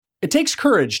It takes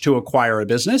courage to acquire a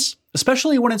business,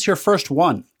 especially when it's your first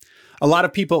one. A lot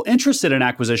of people interested in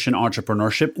acquisition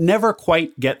entrepreneurship never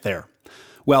quite get there.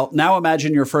 Well, now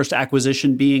imagine your first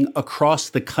acquisition being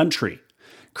across the country.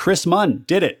 Chris Munn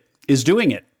did it, is doing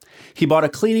it. He bought a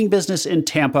cleaning business in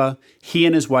Tampa. He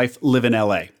and his wife live in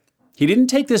LA. He didn't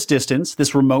take this distance,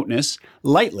 this remoteness,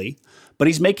 lightly, but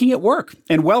he's making it work,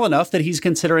 and well enough that he's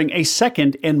considering a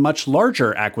second and much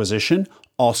larger acquisition,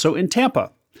 also in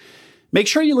Tampa. Make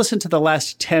sure you listen to the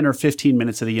last 10 or 15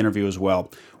 minutes of the interview as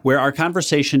well, where our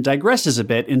conversation digresses a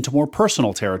bit into more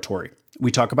personal territory.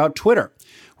 We talk about Twitter,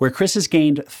 where Chris has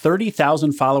gained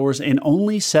 30,000 followers in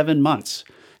only 7 months,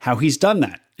 how he's done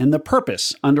that, and the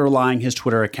purpose underlying his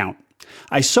Twitter account.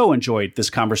 I so enjoyed this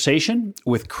conversation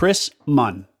with Chris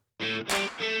Munn.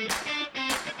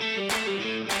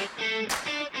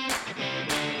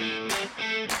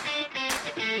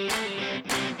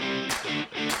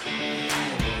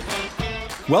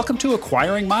 Welcome to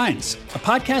Acquiring Minds, a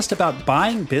podcast about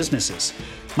buying businesses.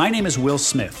 My name is Will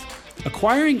Smith.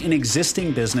 Acquiring an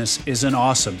existing business is an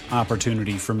awesome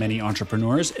opportunity for many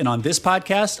entrepreneurs, and on this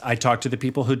podcast, I talk to the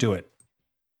people who do it.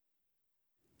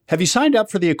 Have you signed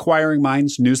up for the Acquiring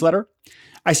Minds newsletter?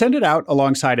 I send it out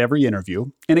alongside every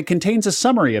interview, and it contains a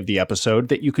summary of the episode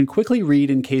that you can quickly read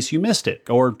in case you missed it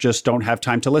or just don't have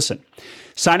time to listen.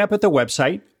 Sign up at the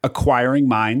website,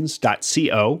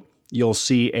 acquiringminds.co. You'll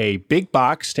see a big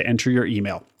box to enter your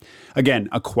email. Again,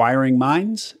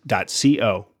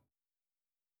 acquiringminds.co.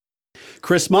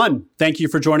 Chris Munn, thank you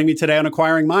for joining me today on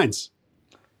Acquiring Minds.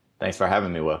 Thanks for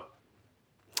having me, Will.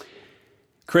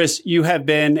 Chris, you have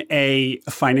been a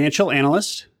financial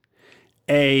analyst,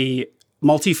 a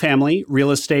multifamily real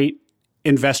estate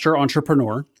investor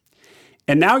entrepreneur,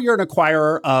 and now you're an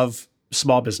acquirer of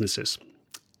small businesses.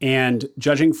 And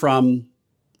judging from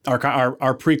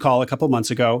our pre-call a couple months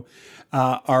ago,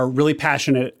 are really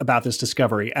passionate about this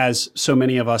discovery, as so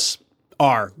many of us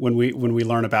are when we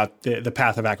learn about the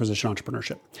path of acquisition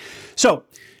entrepreneurship. So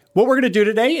what we're going to do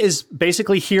today is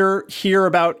basically hear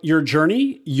about your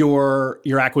journey, your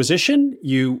acquisition.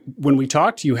 When we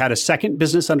talked, you had a second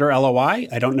business under LOI.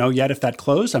 I don't know yet if that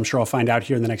closed. I'm sure I'll find out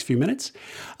here in the next few minutes.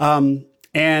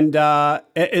 And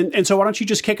so why don't you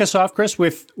just kick us off, Chris,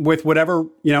 with whatever,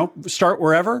 start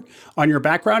wherever on your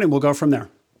background, and we'll go from there.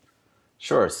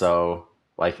 Sure. So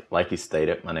like you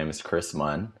stated, my name is Chris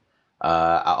Munn.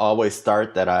 I always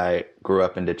start that I grew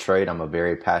up in Detroit. I'm a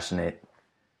very passionate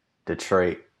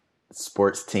Detroit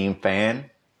sports team fan.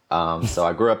 So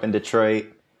I grew up in Detroit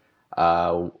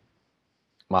my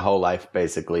whole life,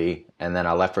 basically. And then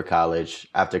I left for college.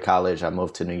 After college, I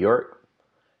moved to New York,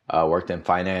 worked in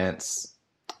finance,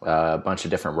 a bunch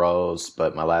of different roles,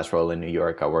 but my last role in New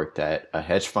York, I worked at a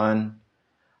hedge fund.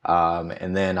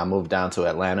 And then I moved down to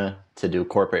Atlanta to do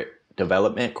corporate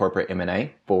development, corporate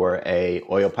M&A for a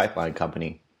oil pipeline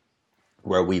company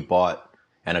where we bought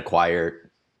and acquired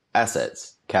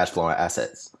assets, cash flowing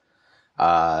assets.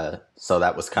 So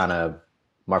that was kind of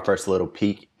my first little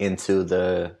peek into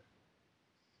the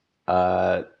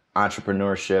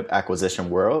entrepreneurship acquisition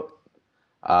world.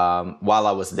 While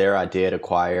I was there, I did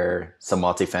acquire some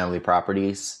multifamily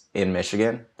properties in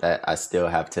Michigan that I still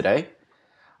have today.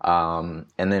 And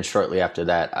then shortly after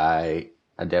that, I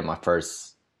did my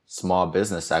first small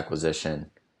business acquisition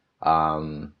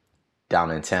down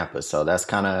in Tampa. So that's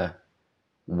kind of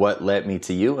what led me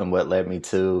to you and what led me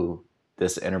to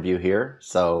this interview here.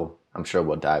 So I'm sure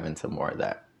we'll dive into more of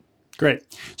that. Great.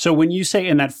 So when you say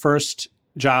in that first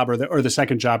job or the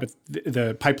second job at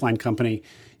the pipeline company,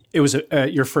 it was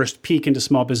your first peek into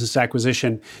small business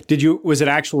acquisition. Was it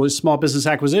actual small business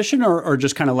acquisition or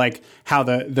just kind of like how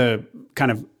the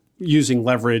kind of using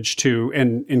leverage to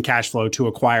and cash flow to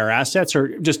acquire assets,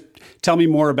 or just tell me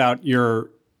more about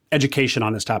your education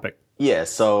on this topic? Yeah.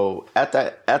 So at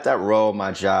that role,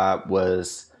 my job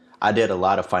was, I did a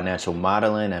lot of financial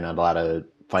modeling and a lot of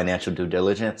financial due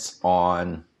diligence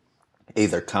on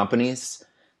either companies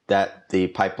that the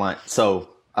pipeline. So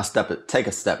take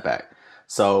a step back.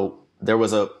 So there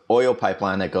was a oil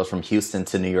pipeline that goes from Houston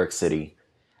to New York City,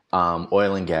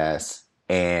 oil and gas,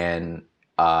 and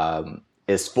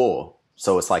it's full.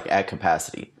 So it's like at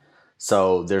capacity.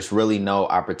 So there's really no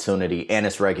opportunity, and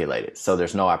it's regulated. So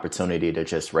there's no opportunity to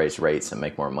just raise rates and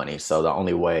make more money. So the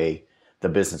only way the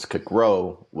business could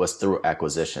grow was through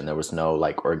acquisition. There was no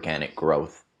like organic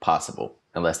growth possible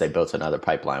unless they built another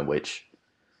pipeline, which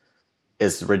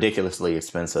is ridiculously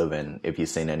expensive. And if you've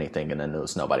seen anything in the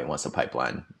news, nobody wants a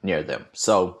pipeline near them.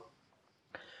 So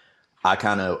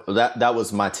that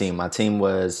was my team. My team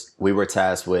we were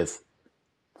tasked with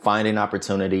finding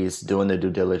opportunities, doing the due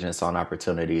diligence on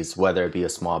opportunities, whether it be a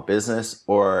small business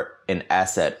or an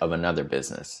asset of another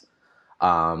business.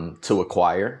 to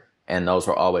acquire, and those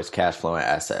were always cash flowing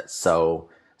assets. So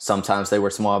sometimes they were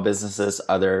small businesses,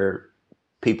 other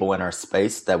people in our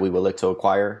space that we would look to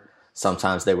acquire.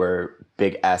 Sometimes they were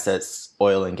big assets,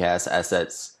 oil and gas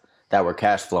assets that were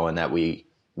cash flowing that we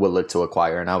would look to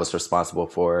acquire. And I was responsible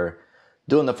for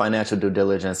doing the financial due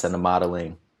diligence and the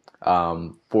modeling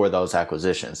for those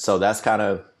acquisitions. So that's kind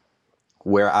of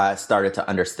where I started to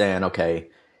understand, okay,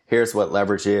 here's what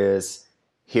leverage is.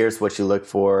 Here's what you look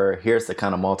for. Here's the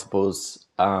kind of multiples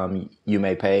you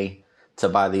may pay to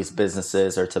buy these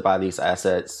businesses or to buy these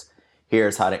assets.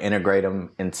 Here's how to integrate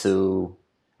them into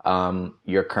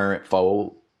your current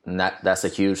fold. And that's a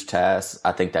huge task.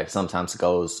 I think that sometimes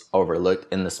goes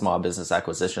overlooked in the small business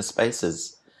acquisition space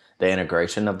is the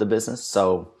integration of the business.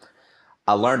 So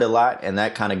I learned a lot, and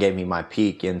that kind of gave me my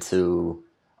peek into,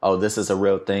 oh, this is a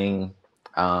real thing.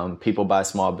 People buy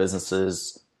small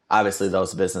businesses. Obviously,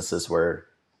 those businesses were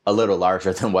a little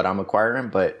larger than what I'm acquiring,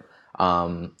 but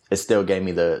it still gave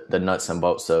me the nuts and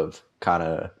bolts of kind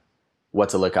of what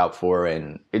to look out for.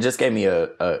 And it just gave me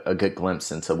a good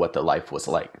glimpse into what the life was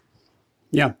like.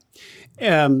 Yeah.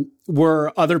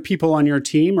 Were other people on your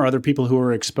team or other people who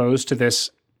were exposed to this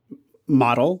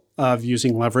model of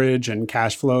using leverage and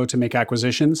cash flow to make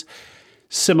acquisitions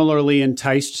similarly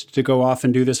enticed to go off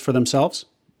and do this for themselves?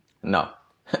 No.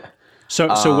 So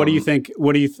what do you think?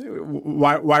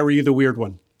 Why were you the weird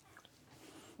one?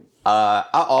 I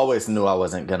always knew I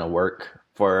wasn't going to work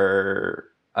for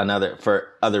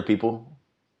other people.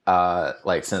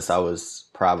 Like since I was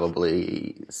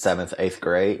probably 7th, 8th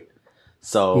grade.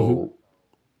 So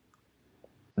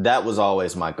that was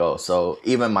always my goal. So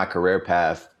even my career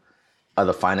path of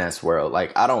the finance world,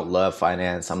 like I don't love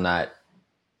finance. I'm not,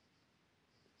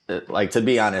 like, to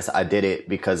be honest, I did it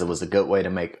because it was a good way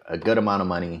to make a good amount of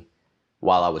money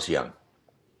while I was young,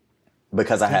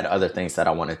 because I had other things that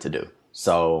I wanted to do.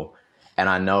 So, and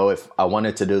I know if I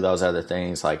wanted to do those other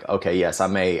things, like, okay, yes, I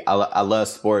love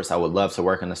sports. I would love to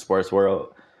work in the sports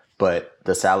world, but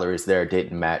the salaries there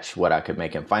didn't match what I could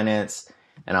make in finance.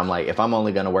 And I'm like, if I'm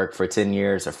only going to work for 10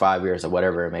 years or 5 years or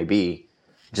whatever it may be,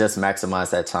 just maximize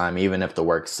that time, even if the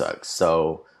work sucks.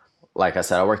 So like I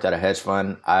said, I worked at a hedge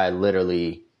fund. I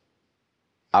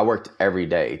worked every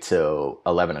day till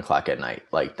 11 o'clock at night.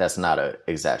 Like, that's not an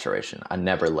exaggeration. I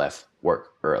never left work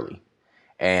early.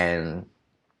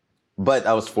 But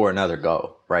that was for another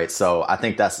goal, right? So I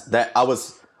think that I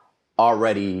was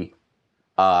already,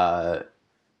 it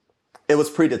was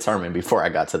predetermined before I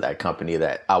got to that company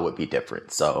that I would be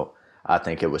different. So I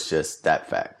think it was just that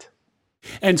fact.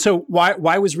 And so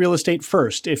why was real estate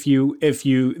first? If you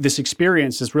this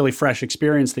experience, this really fresh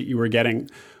experience that you were getting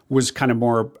was kind of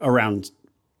more around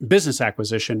business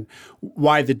acquisition,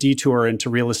 why the detour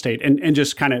into real estate? And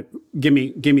just kind of give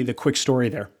me the quick story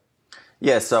there.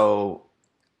 Yeah, so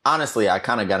honestly, I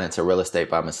kind of got into real estate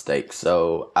by mistake.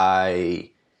 So I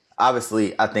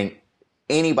think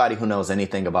anybody who knows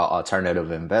anything about alternative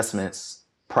investments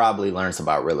probably learns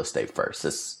about real estate first.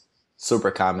 It's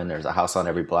super common. There's a house on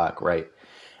every block, right?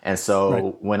 And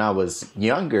so when I was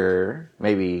younger,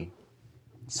 maybe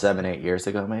 7, 8 years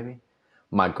ago, maybe,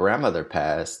 my grandmother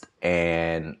passed,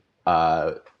 and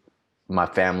my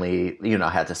family,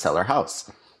 had to sell her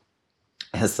house.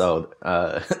 And so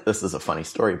this is a funny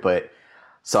story, but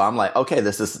so I'm like, okay,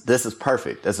 this is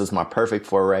perfect. This is my perfect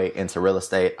foray into real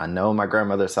estate. I know my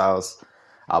grandmother's house.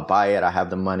 I'll buy it. I have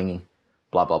the money,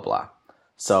 blah, blah, blah.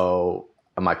 So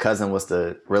my cousin was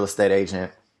the real estate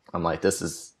agent. I'm like, this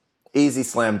is easy,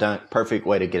 slam dunk, perfect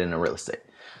way to get into real estate.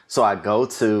 So I go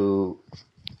to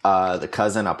the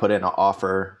cousin. I put in an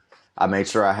offer. I made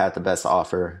sure I had the best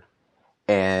offer.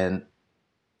 And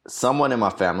someone in my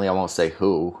family, I won't say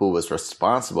who was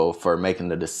responsible for making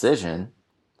the decision,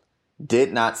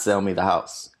 did not sell me the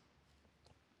house.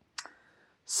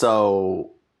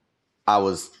 So I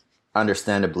was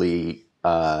understandably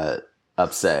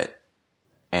upset.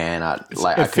 And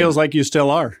it feels like you still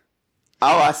are.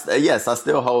 Oh, yes, I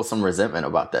still hold some resentment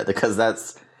about that, because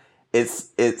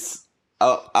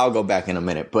I'll go back in a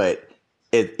minute, but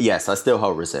yes, I still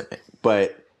hold resentment.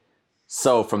 But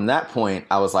so from that point,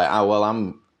 I was like, oh,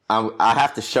 well, I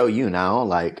have to show you now.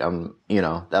 Like,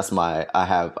 that's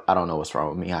I don't know what's wrong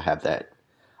with me. I have that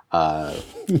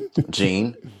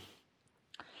gene.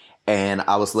 And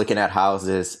I was looking at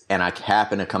houses, and I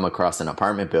happened to come across an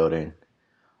apartment building.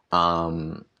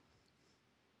 And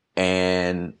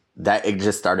that it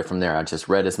just started from there. I just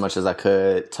read as much as I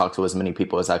could, talked to as many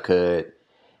people as I could.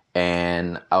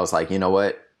 And I was like, you know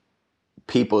what?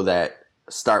 People that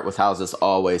start with houses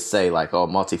always say, like, oh,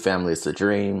 multifamily is the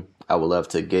dream. I would love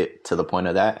to get to the point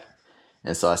of that.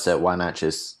 And so I said, why not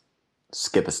just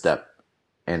skip a step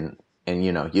and and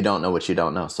you don't know what you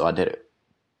don't know. So I did it.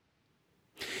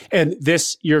 And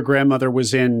your grandmother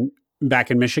was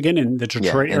back in Michigan, in the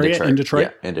Detroit area? In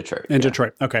Detroit? Yeah, in Detroit. In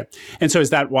Detroit. Okay. And so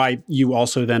is that why you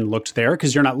also then looked there?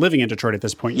 Because you're not living in Detroit at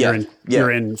this point.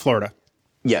 You're in Florida.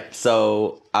 Yeah.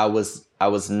 So I was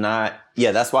not,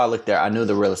 that's why I looked there. I knew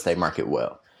the real estate market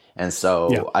well. And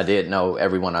so I did know,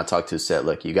 everyone I talked to said,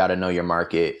 look, you got to know your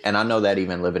market. And I know that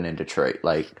even living in Detroit,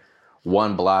 like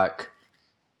one block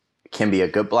can be a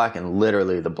good block and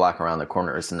literally the block around the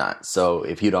corner is not. So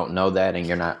if you don't know that and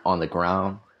you're not on the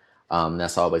ground,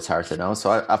 that's always hard to know.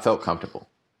 So I felt comfortable.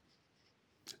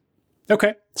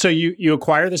 Okay. So you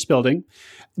acquire this building.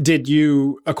 Did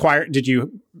you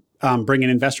bring in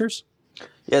investors?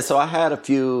 Yeah, so I had a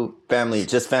few family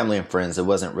and friends. It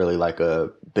wasn't really like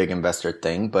a big investor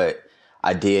thing, but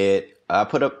I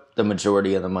put up the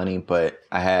majority of the money, but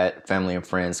I had family and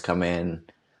friends come in.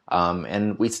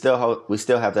 And we still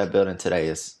have that building today.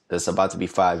 It's about to be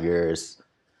 5 years.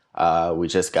 We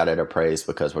just got it appraised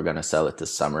because we're going to sell it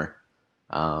this summer.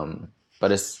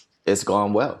 But it's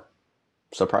gone well,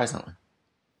 surprisingly.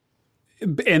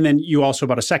 And then you also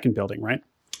bought a second building, right?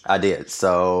 I did.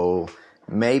 So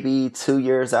maybe 2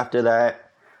 years after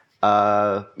that,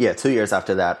 2 years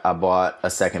after that, I bought a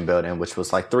second building, which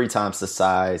was like 3 times the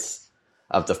size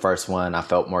of the first one. I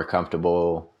felt more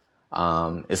comfortable.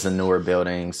 It's a newer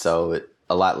building, so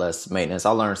a lot less maintenance.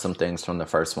 I learned some things from the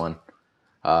first one.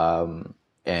 And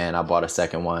I bought a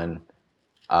second one.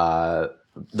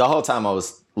 The whole time I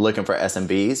was looking for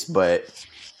SMBs, but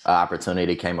an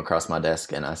opportunity came across my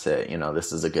desk and I said,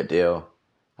 this is a good deal.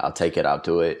 I'll take it. I'll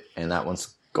do it. And that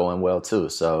one's going well too.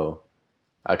 So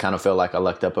I kind of feel like I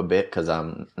lucked up a bit because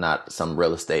I'm not some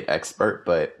real estate expert,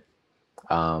 but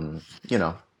you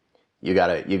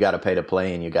gotta pay to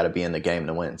play and you gotta be in the game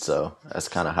to win. So that's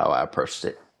kind of how I approached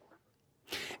it.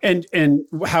 And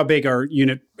how big are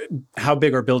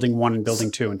building 1 and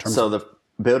building 2 in terms of? So the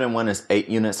building 1 is 8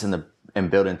 units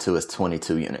and building 2 is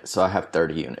 22 units. So I have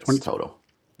 30 units total.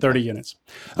 30 units.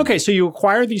 Okay, so you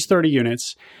acquire these 30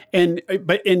 units,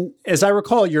 but as I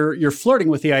recall, you're flirting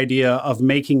with the idea of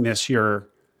making this your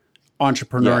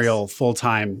entrepreneurial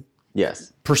full-time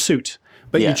pursuit,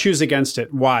 but you choose against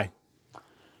it. Why?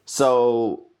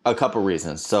 So a couple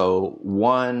reasons. So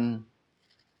one,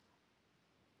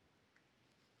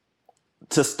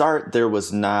 to start, there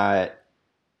was not,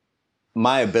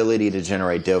 my ability to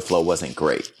generate deal flow wasn't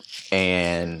great.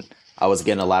 And I was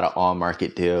getting a lot of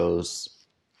on-market deals.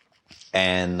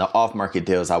 And the off-market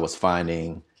deals I was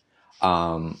finding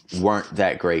weren't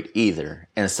that great either.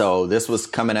 And so this was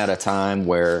coming at a time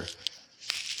where,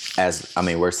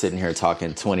 we're sitting here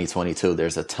talking 2022,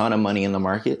 there's a ton of money in the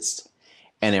markets.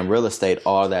 And in real estate,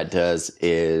 all that does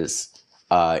is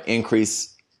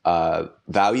increase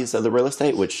values of the real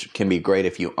estate, which can be great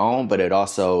if you own, but it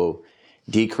also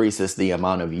decreases the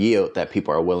amount of yield that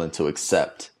people are willing to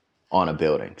accept on a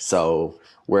building. So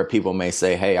where people may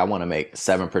say, hey, I want to make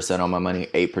 7% on my money,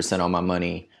 8% on my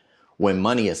money. When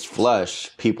money is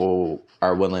flush, people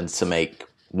are willing to make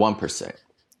 1%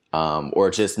 or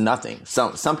just nothing.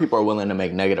 Some people are willing to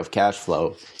make negative cash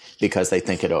flow because they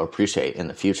think it'll appreciate in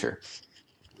the future.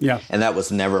 Yeah. And that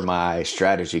was never my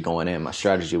strategy going in. My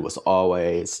strategy was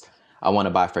always, I want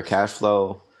to buy for cash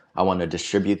flow. I want to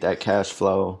distribute that cash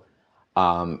flow.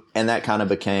 And that kind of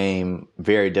became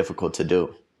very difficult to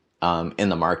do in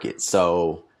the market.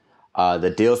 So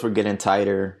the deals were getting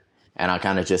tighter and I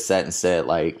kind of just sat and said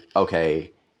like,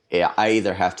 okay, I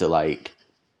either have to like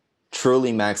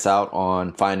truly max out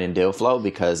on finding deal flow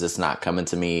because it's not coming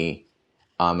to me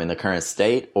in the current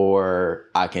state, or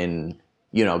I can,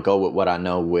 go with what I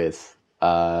know with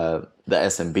the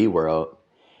SMB world.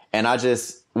 And I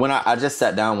just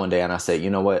sat down one day and I said, you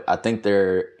know what? I think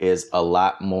there is a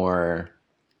lot more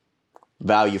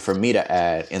value for me to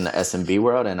add in the SMB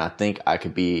world. And I think I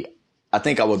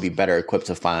would be better equipped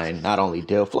to find not only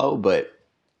deal flow, but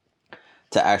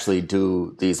to actually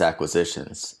do these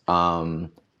acquisitions. And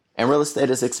real estate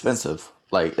is expensive.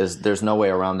 Like there's no way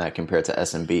around that compared to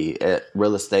SMB.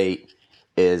 Real estate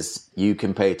is, you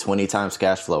can pay 20 times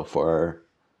cash flow for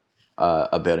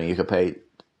a building. You could pay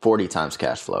 40 times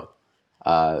cash flow.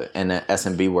 And the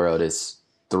SMB world is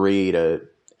 3 to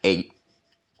 8.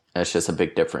 That's just a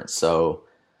big difference. So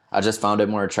I just found it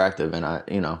more attractive, and I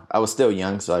was still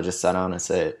young, so I just sat down and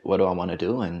said, what do I want to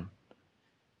do? And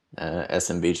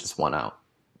SMB just won out.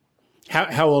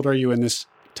 How old are you in this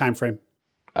time frame?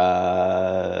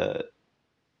 30,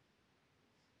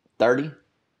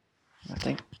 I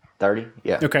think. 30,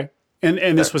 yeah. Okay.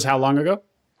 And this was how long ago?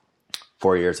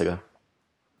 4 years ago.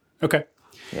 Okay.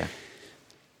 Yeah.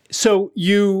 So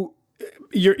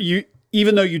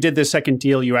even though you did this second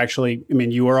deal, you actually, I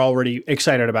mean, you were already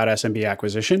excited about SMB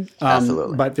acquisition.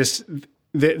 Absolutely. But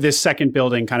this second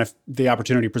building, kind of the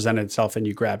opportunity presented itself and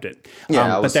you grabbed it.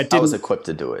 Yeah, I was equipped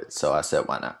to do it. So I said,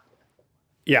 why not?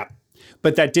 Yeah.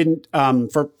 But that didn't,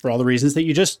 for all the reasons that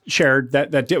you just shared,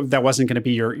 that wasn't going to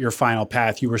be your final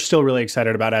path. You were still really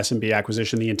excited about SMB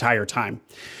acquisition the entire time.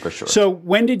 For sure. So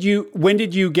when did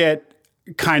you get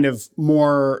kind of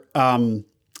more,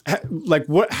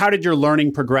 how did your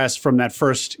learning progress from that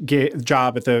first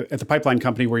job at the pipeline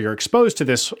company where you're exposed to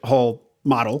this whole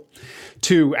model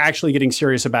to actually getting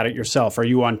serious about it yourself? Are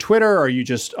you on Twitter? Are you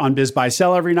just on Biz Buy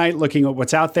Sell every night looking at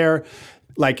what's out there?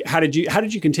 Like, how did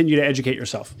you continue to educate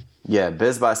yourself? Yeah,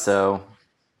 Biz Buy Sell,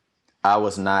 I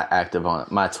was not active on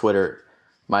my Twitter.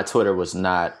 My Twitter was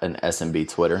not an SMB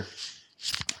Twitter.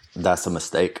 That's a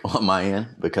mistake on my end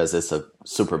because it's a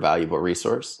super valuable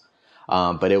resource.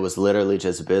 But it was literally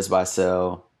just Biz Buy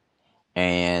Sell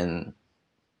and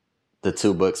the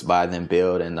 2 books, Buy Then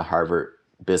Build, and the Harvard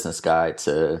Business Guide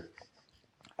to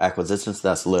Acquisitions.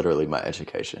 That's literally my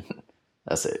education.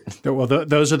 That's it. Well,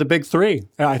 those are the big 3.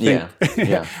 I think.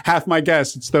 Yeah. Half my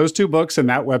guess, it's those 2 books and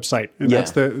that website, and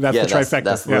that's the trifecta.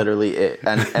 That's literally it.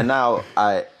 And now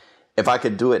if I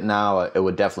could do it now, it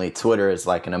would definitely. Twitter is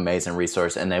like an amazing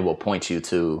resource, and they will point you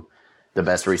to the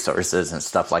best resources and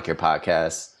stuff like your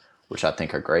podcast, which I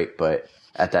think are great. But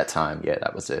at that time,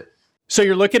 that was it. So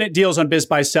you're looking at deals on Biz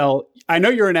Buy Sell. I know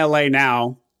you're in LA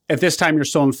now. At this time, you're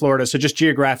still in Florida. So just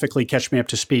geographically catch me up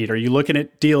to speed. Are you looking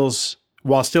at deals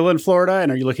while still in Florida?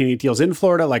 And are you looking at deals in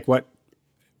Florida? Like what,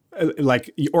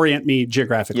 orient me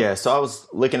geographically. Yeah. So I was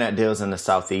looking at deals in the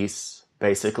Southeast,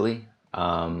 basically.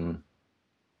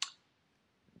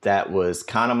 That was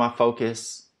kind of my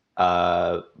focus.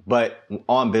 But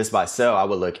on Biz Buy Sell, I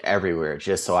would look everywhere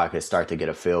just so I could start to get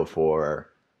a feel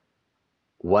for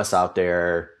what's out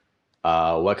there,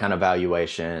 what kind of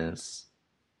valuations,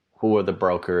 who are the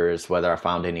brokers, whether I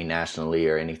found any nationally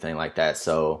or anything like that.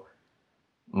 So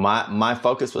my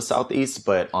focus was Southeast,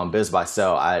 but on Biz Buy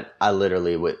Sell, I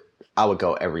literally would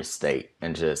go every state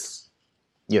and just,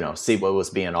 see what was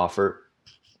being offered,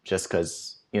 just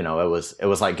because, it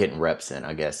was like getting reps in,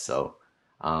 I guess. So,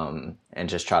 and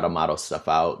just try to model stuff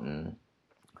out and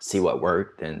see what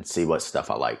worked and see what stuff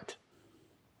I liked.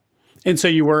 And so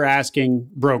you were asking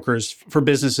brokers for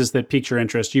businesses that piqued your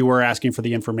interest. You were asking for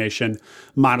the information,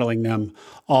 modeling them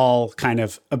all kind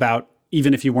of about,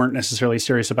 even if you weren't necessarily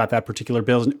serious about that particular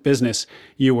business,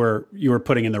 you were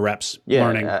putting in the reps,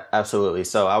 learning. Absolutely.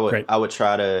 So I would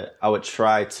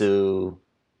try to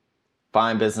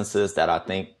find businesses that I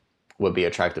think would be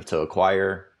attractive to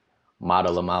acquire,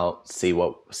 model them out, see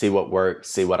what worked,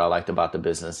 see what I liked about the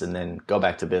business, and then go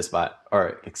back to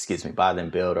Buy Then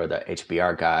Build or the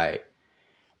HBR guide,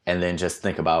 and then just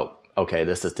think about, okay,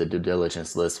 this is the due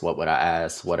diligence list. What would I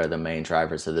ask? What are the main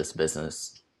drivers of this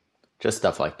business? Just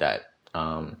stuff like that.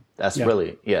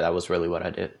 That was really what I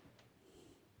did.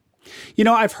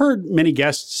 I've heard many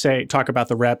guests talk about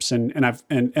the reps and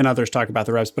others talk about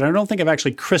the reps, but I don't think I've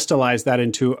actually crystallized that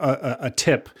into a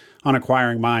tip on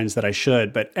Acquiring Minds that I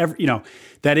should. But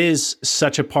that is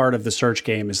such a part of the search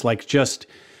game, is like just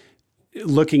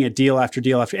looking at deal after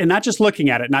deal after, and not just looking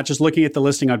at it, not just looking at the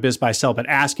listing on Biz Buy Sell, but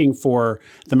asking for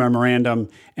the memorandum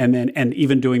and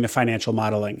even doing the financial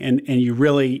modeling. And you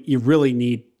really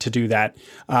need to do that.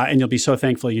 And you'll be so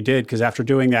thankful you did, because after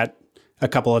doing that a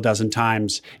couple of dozen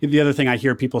times, the other thing I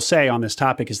hear people say on this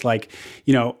topic is like,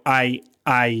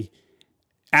 I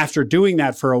after doing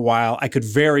that for a while, I could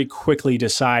very quickly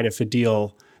decide if a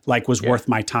deal was worth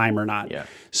my time or not. Yeah.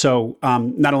 So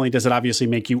not only does it obviously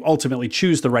make you ultimately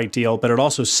choose the right deal, but it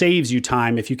also saves you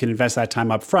time if you can invest that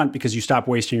time up front, because you stop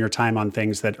wasting your time on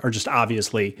things that are just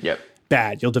obviously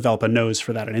bad. You'll develop a nose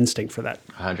for that, an instinct for that.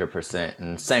 100%.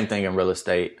 And same thing in real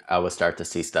estate. I would start to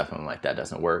see stuff and I'm like, that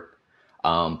doesn't work.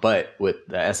 But with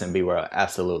the SMB world,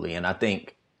 absolutely. And I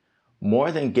think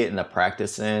more than getting the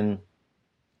practice in,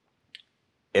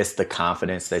 it's the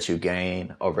confidence that you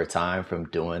gain over time from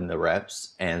doing the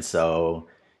reps. And so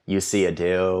you see a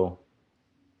deal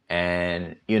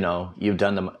and, you've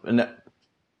done them.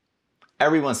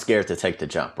 Everyone's scared to take the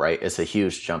jump, right? It's a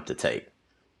huge jump to take.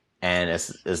 And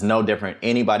it's no different.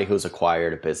 Anybody who's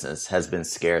acquired a business has been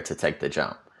scared to take the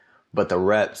jump. But the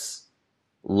reps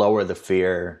lower the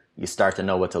fear. You start to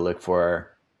know what to look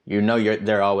for.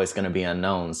 There are always going to be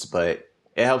unknowns, but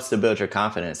it helps to build your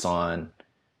confidence on,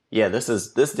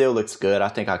 this deal looks good. I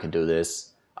think I can do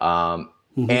this. And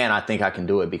I think I can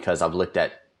do it because I've looked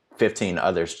at 15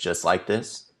 others just like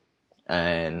this.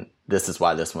 And this is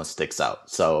why this one sticks out.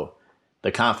 So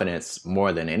the confidence,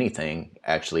 more than anything,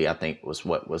 actually, I think was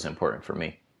what was important for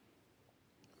me.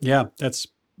 Yeah, that's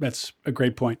That's a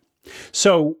great point.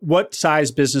 So what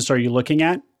size business are you looking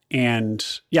at? And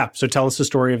so tell us the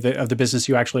story of the business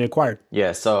you actually acquired.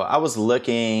 Yeah, so I was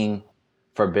looking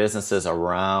for businesses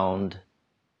around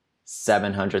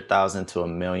 $700,000 to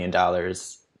 $1 million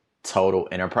total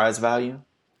enterprise value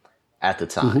at the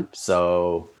time. Mm-hmm.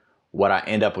 So what I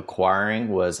ended up acquiring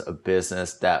was a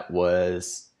business that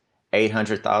was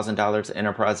 $800,000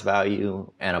 enterprise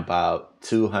value and about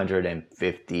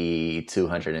 $250,000,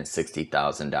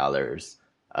 $260,000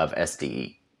 of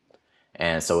SDE.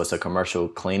 And so it's a commercial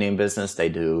cleaning business. They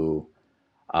do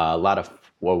a lot of,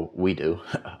 well, we do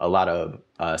a lot of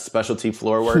specialty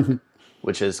floor work,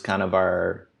 which is kind of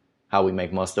how we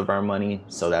make most of our money.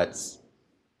 So that's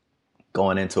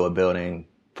going into a building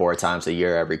 4 times a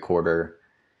year, every quarter,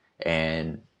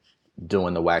 and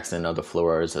doing the waxing of the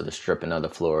floors or the stripping of the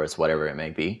floors, whatever it may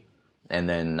be. And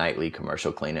then nightly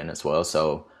commercial cleaning as well.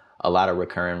 So a lot of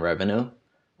recurring revenue.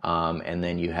 And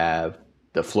then you have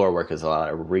the floor work is a lot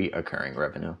of reoccurring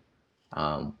revenue,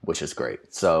 which is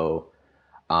great. So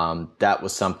that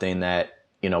was something that,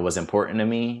 was important to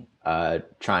me,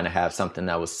 trying to have something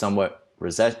that was somewhat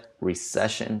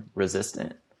recession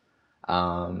resistant,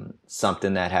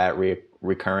 something that had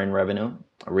recurring revenue.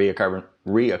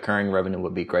 Reoccurring revenue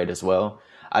would be great as well.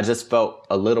 I just felt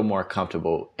a little more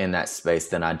comfortable in that space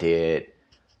than I did,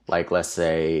 like, let's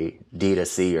say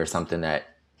D2C or something that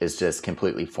is just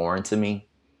completely foreign to me.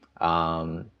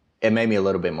 It made me a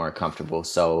little bit more comfortable.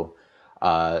 So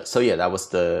yeah, that was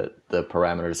the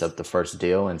parameters of the first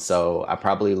deal. And so I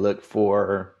probably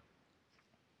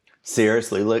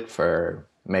seriously looked for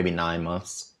maybe 9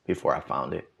 months before I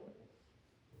found it.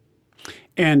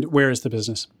 And where is the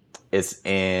business? It's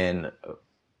in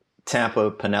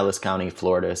Tampa, Pinellas County,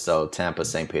 Florida. So Tampa,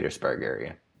 St. Petersburg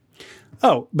area.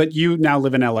 Oh, but you now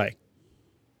live in LA.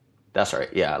 That's right.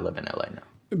 Yeah, I live in LA now.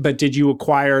 But did you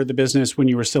acquire the business when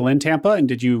you were still in Tampa?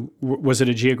 And was it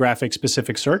a geographic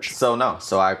specific search? So no.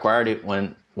 So I acquired it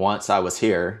once I was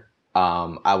here.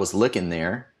 I was looking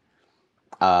there.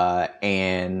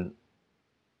 And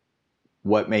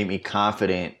what made me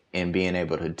confident in being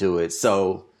able to do it.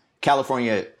 So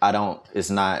California,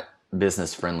 is not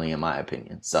business friendly in my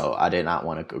opinion. So I did not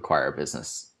want to acquire a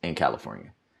business in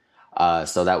California.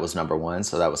 So that was number one.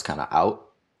 So that was kind of out.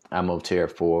 I moved here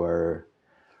for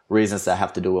reasons that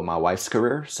have to do with my wife's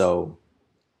career. So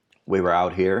we were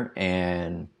out here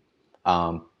and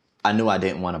I knew I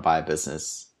didn't want to buy a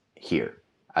business here.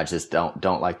 I just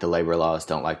don't like the labor laws,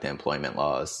 don't like the employment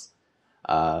laws.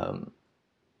 And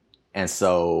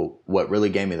so what really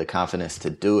gave me the confidence to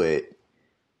do it,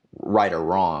 right or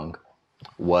wrong,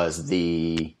 was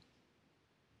the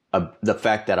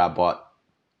fact that I bought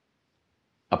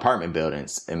apartment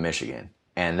buildings in Michigan.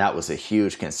 And that was a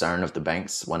huge concern of the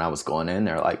banks when I was going in.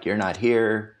 They're like, you're not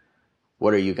here.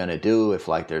 What are you going to do if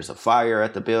there's a fire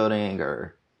at the building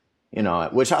or,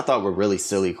 which I thought were really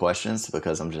silly questions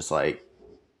because I'm just like,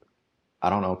 I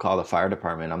don't know, call the fire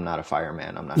department. I'm not a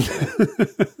fireman. I'm not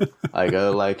going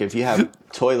to like if you have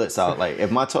toilets out, like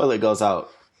if my toilet goes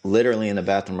out literally in the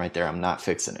bathroom right there, I'm not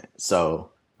fixing it.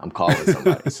 So I'm calling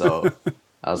somebody. So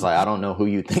I was like, I don't know who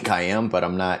you think I am, but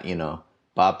I'm not,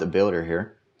 Bob the Builder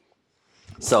here.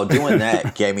 So doing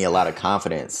that gave me a lot of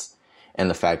confidence in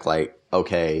the fact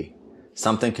okay,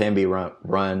 something can be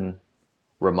run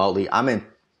remotely. I'm in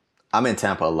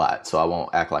Tampa a lot, so I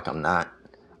won't act like I'm not.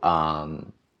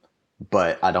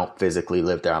 But I don't physically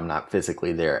live there. I'm not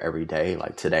physically there every day.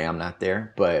 Like today, I'm not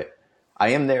there, but I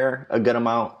am there a good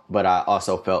amount. But I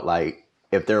also felt like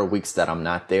if there are weeks that I'm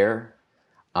not there,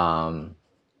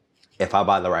 if I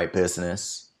buy the right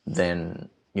business, then,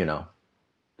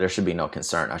 there should be no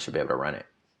concern. I should be able to run it.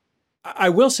 I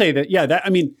will say that,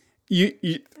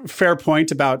 you fair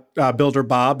point about Builder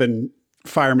Bob and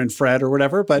Fireman Fred or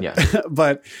whatever, but yeah.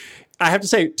 But I have to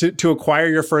say, to acquire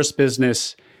your first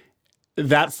business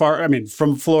that far,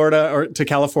 from Florida or to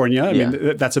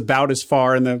California, that's about as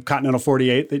far in the continental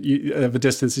 48 of a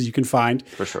distance as you can find.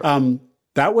 For sure.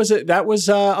 That was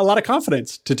a lot of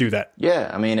confidence to do that.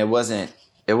 Yeah,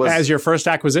 it was as your first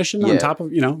acquisition on top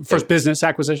of first business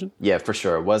acquisition. Yeah, for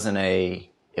sure. It wasn't a.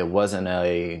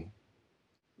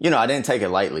 I didn't take it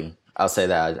lightly. I'll say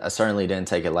that I certainly didn't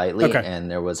take it lightly, okay. And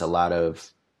there was a lot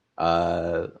of,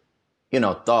 thought.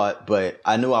 But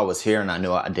I knew I was here, and I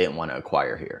knew I didn't want to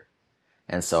acquire here,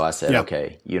 and so I said,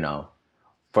 okay,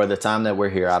 for the time that we're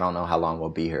here, I don't know how long we'll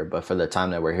be here, but for the time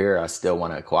that we're here, I still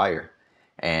want to acquire,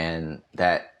 and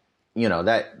that,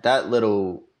 that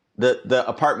little. The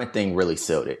apartment thing really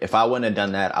sealed it. If I wouldn't have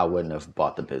done that, I wouldn't have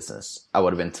bought the business. I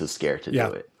would have been too scared to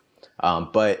do it.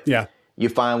 But you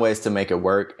find ways to make it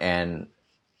work. And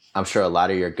I'm sure a lot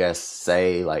of your guests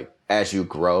say, as you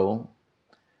grow,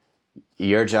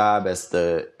 your job as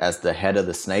the head of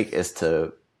the snake is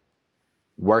to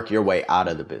work your way out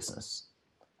of the business.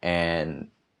 And,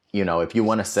 if you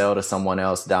want to sell to someone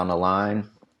else down the line,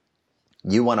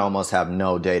 you want to almost have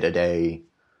no day-to-day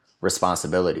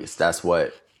responsibilities. That's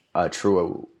what a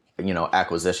true,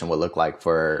 acquisition would look like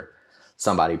for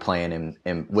somebody playing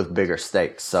in with bigger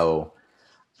stakes. So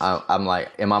I'm like,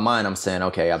 in my mind, I'm saying,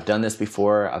 okay, I've done this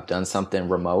before. I've done something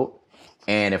remote.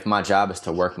 And if my job is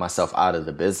to work myself out of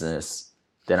the business,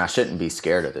 then I shouldn't be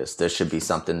scared of this. This should be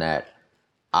something that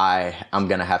I'm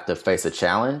going to have to face a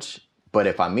challenge. But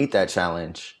if I meet that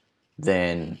challenge,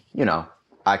 then,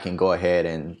 I can go ahead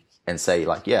and say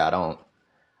like, yeah,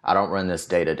 I don't run this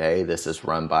day to day. This is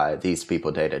run by these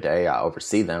people day to day. I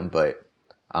oversee them. But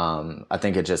I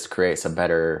think it just creates a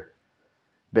better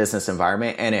business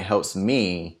environment, and it helps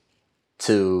me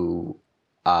to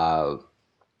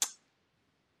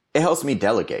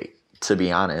delegate, to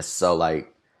be honest. So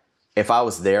like, if I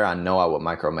was there, I know I would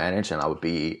micromanage and I would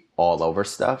be all over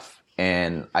stuff,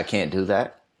 and I can't do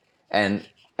that. And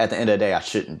at the end of the day, I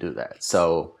shouldn't do that.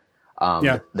 So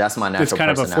that's my natural personality. It's kind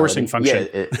of a forcing function.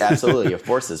 Yeah, it absolutely. It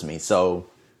forces me. So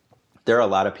there are a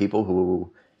lot of people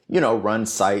who, run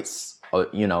sites,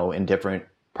 in different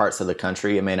parts of the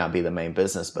country. It may not be the main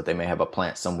business, but they may have a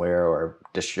plant somewhere or a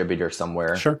distributor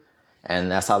somewhere. Sure.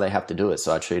 And that's how they have to do it.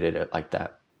 So I treated it like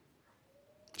that.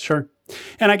 Sure.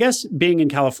 And I guess being in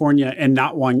California and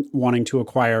not wanting to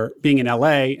acquire, being in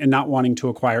LA and not wanting to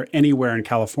acquire anywhere in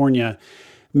California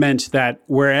meant that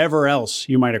wherever else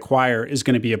you might acquire is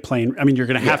going to be a plane. I mean, you're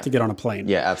going to have to get on a plane.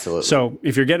 Yeah, absolutely. So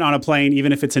if you're getting on a plane,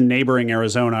 even if it's in neighboring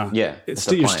Arizona,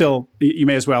 you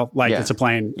may as well, it's a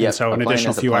plane. Yeah, and so an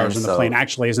additional few hours on the plane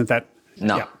actually isn't that.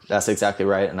 No, that's exactly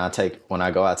right. And when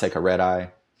I go, I take a red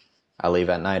eye. I leave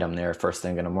at night. I'm there first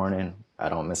thing in the morning. I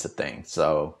don't miss a thing.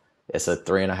 So it's a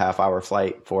 3.5 hour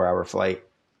flight, 4 hour flight.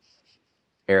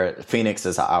 Phoenix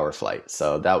is an hour flight.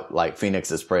 So that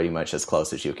Phoenix is pretty much as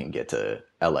close as you can get to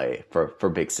LA for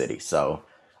big city. So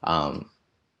it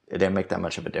didn't make that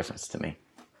much of a difference to me.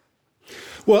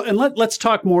 Well, and let's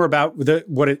talk more about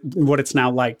what it's now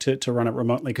like to run it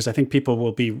remotely, because I think people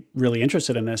will be really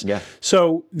interested in this. Yeah.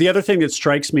 So the other thing that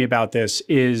strikes me about this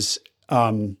is,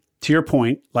 to your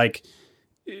point, like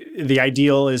the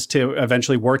ideal is to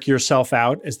eventually work yourself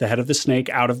out as the head of the snake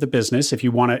out of the business. If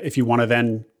you want to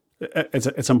then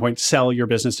at some point sell your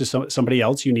business to somebody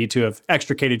else, you need to have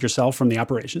extricated yourself from the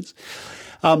operations.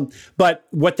 But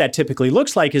what that typically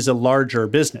looks like is a larger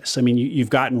business. I mean,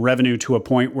 you've gotten revenue to a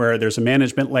point where there's a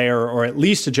management layer, or at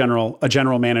least a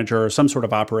general manager or some sort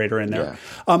of operator in there.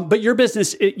 Yeah. But your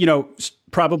business,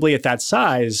 probably at that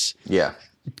size,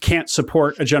 can't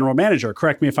support a general manager.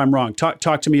 Correct me if I'm wrong.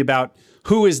 Talk to me about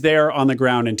who is there on the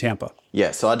ground in Tampa.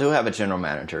 Yeah, so I do have a general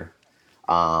manager.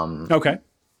 Okay.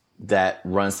 That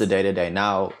runs the day-to-day.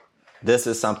 Now, this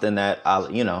is something that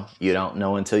you don't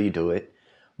know until you do it.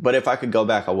 But if I could go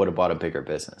back, I would have bought a bigger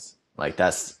business. Like,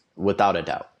 that's without a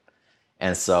doubt.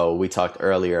 And so we talked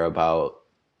earlier about,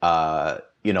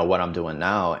 what I'm doing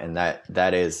now. And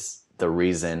that is the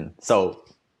reason. So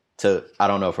I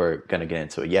don't know if we're going to get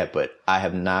into it yet, but I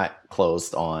have not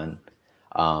closed on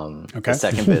the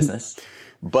second business.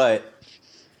 But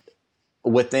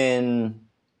within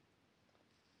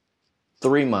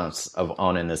 3 months of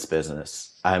owning this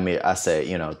business, I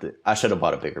said, I should have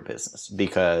bought a bigger business,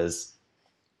 because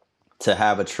to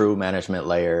have a true management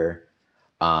layer,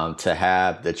 to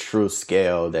have the true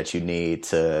scale that you need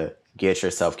to get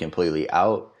yourself completely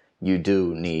out, you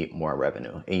do need more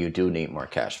revenue and you do need more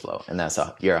cash flow. And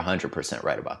you're 100%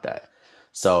 right about that.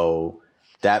 So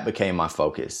that became my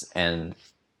focus. And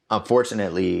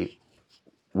unfortunately,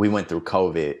 we went through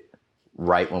COVID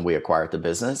right when we acquired the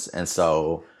business. And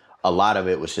so a lot of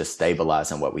it was just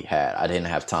stabilizing what we had. I didn't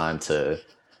have time to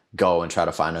go and try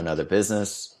to find another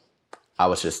business. I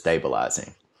was just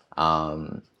stabilizing.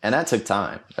 And that took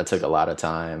time. That took a lot of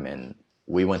time. And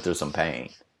we went through some pain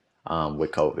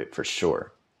with COVID for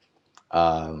sure.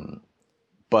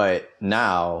 But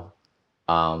now,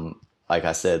 like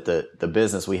I said, the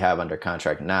business we have under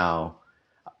contract now,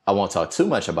 I won't talk too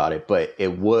much about it, but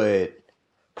it would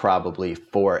probably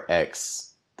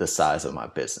 4x the size of my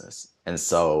business. And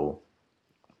so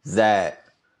that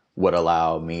would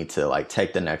allow me to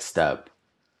take the next step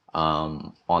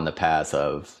on the path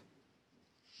of,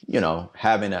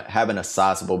 having a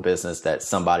sizable business that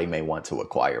somebody may want to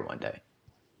acquire one day.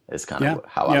 Is kind of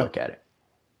how I look at it.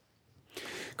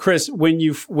 Chris, when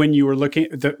you were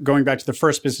going back to the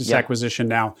first business acquisition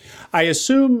now, I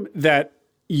assume that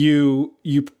you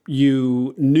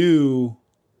knew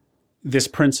this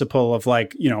principle of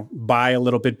buy a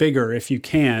little bit bigger if you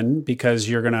can, because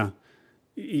you're going to,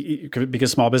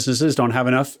 because small businesses don't have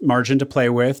enough margin to play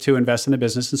with to invest in the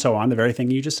business and so on, the very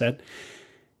thing you just said.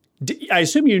 I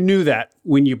assume you knew that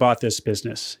when you bought this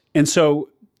business. And so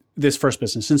this first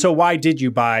business. And so why did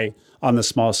you buy on the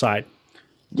small side?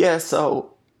 Yeah,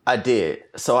 so I did.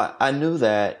 So I knew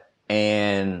that.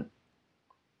 And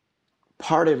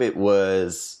part of it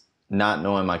was not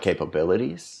knowing my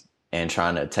capabilities and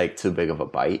trying to take too big of a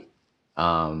bite.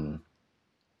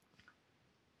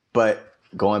 But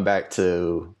going back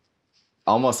to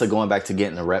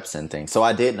getting the reps and things. So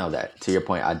I did know that. To your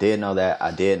point, I did know that.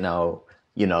 I did know,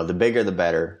 the bigger the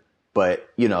better. But,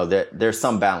 there's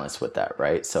some balance with that,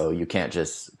 right? So you can't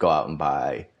just go out and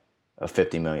buy a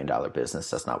 $50 million business.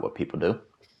 That's not what people do.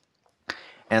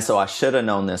 And so I should have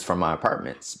known this from my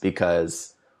apartments,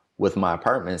 because with my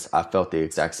apartments, I felt the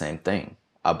exact same thing.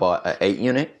 I bought an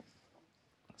 8-unit,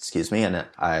 and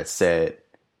I said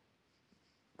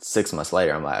 6 months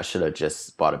later, I'm like, I should have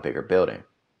just bought a bigger building.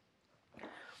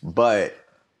 But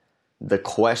the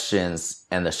questions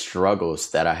and the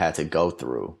struggles that I had to go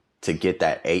through to get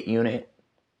that 8-unit,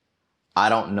 I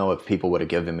don't know if people would have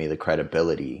given me the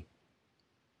credibility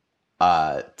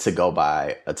to go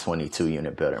buy a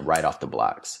 22-unit building right off the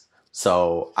blocks.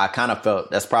 So I kind of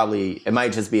felt it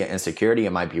might just be an insecurity.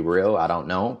 It might be real. I don't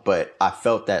know. But I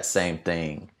felt that same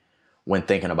thing when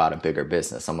thinking about a bigger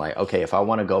business. I'm like, okay, if I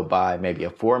want to go buy maybe a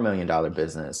 $4 million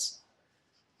business,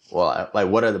 well, like,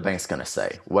 what are the banks going to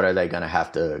say? What are they going to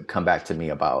have to come back to me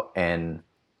about? And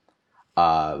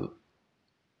I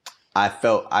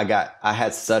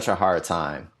had such a hard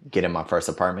time getting my first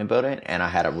apartment building, and I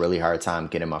had a really hard time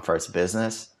getting my first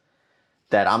business,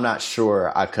 that I'm not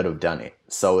sure I could have done it.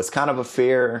 So it's kind of a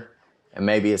fear, and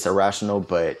maybe it's irrational,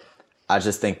 but I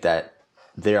just think that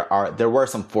there were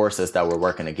some forces that were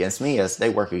working against me, as they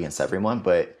work against everyone.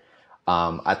 But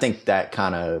I think that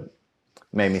kind of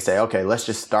made me say, okay, let's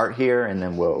just start here, and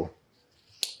then we'll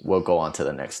go on to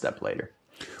the next step later.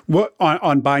 What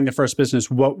on buying the first business?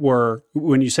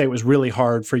 When you say it was really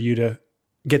hard for you to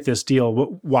get this deal?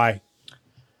 Why?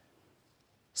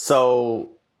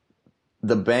 So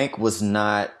the bank was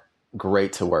not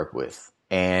great to work with,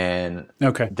 and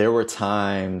there were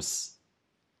times.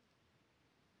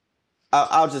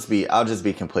 I'll just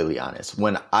be completely honest.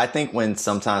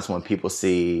 Sometimes when people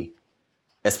see,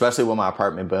 especially with my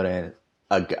apartment building,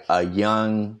 a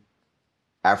young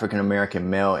African-American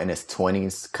male in his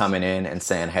 20s coming in and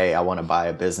saying, hey, I want to buy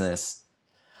a business,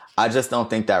 I just don't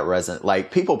think that resonates. Like,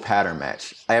 people pattern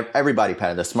match. Everybody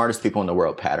pattern. The smartest people in the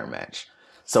world pattern match.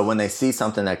 So when they see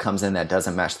something that comes in that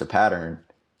doesn't match the pattern,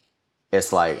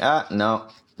 it's like, no,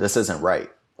 this isn't right.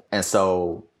 And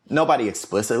so nobody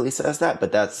explicitly says that,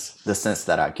 but that's the sense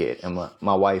that I get. And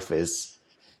my wife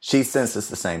she senses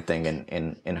the same thing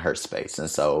in her space.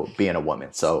 And so, being a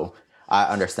woman, so I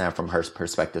understand from her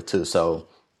perspective too. So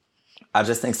I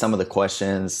just think some of the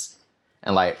questions,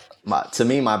 and like, to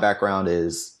me, my background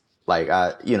is like,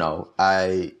 I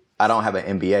don't have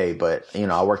an MBA, but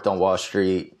I worked on Wall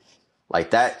Street.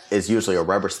 Like, that is usually a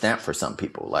rubber stamp for some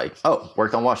people. Like, oh,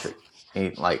 worked on Wall Street.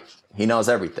 He knows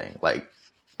everything. Like,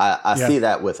 I see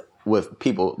that with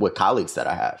people, with colleagues that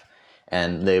I have,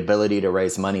 and the ability to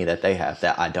raise money that they have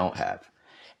that I don't have.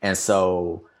 And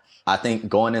so I think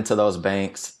going into those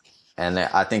banks, and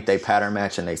I think they pattern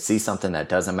match, and they see something that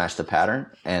doesn't match the pattern,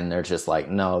 and they're just like,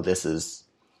 no, this is,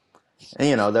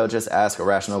 and, they'll just ask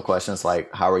irrational questions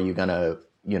like, how are you gonna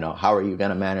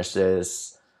manage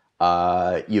this?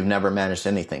 You've never managed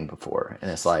anything before.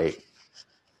 And it's like,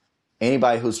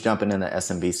 anybody who's jumping in the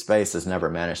SMB space has never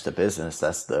managed a business.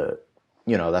 That's the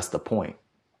point.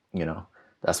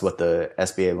 That's what the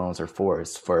SBA loans are for.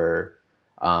 Is for,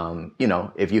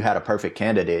 if you had a perfect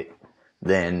candidate,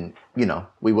 then,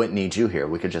 we wouldn't need you here.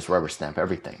 We could just rubber stamp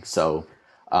everything. So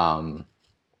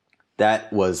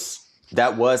that was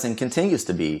and continues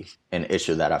to be an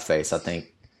issue that I face. I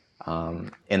think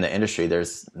in the industry,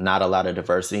 there's not a lot of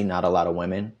diversity, not a lot of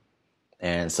women.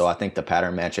 And so I think the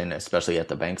pattern matching, especially at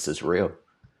the banks, is real.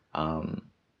 And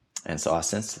so I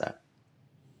sensed that.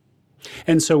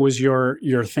 And so was your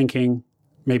thinking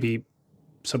maybe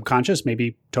subconscious,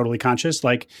 maybe totally conscious?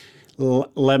 Like,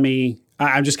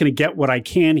 I'm just going to get what I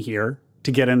can here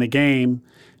to get in the game.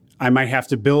 I might have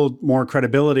to build more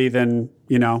credibility than,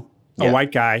 a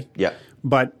white guy. Yeah.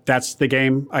 But that's the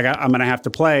game I'm going to have to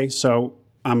play. So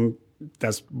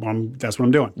that's what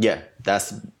I'm doing. Yeah. That's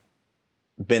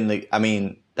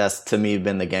to me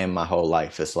been the game my whole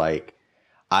life. It's like,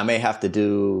 I may have to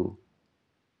do,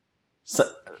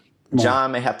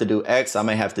 John may have to do X, I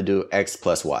may have to do X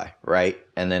plus Y, right?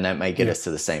 And then that may get us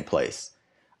to the same place.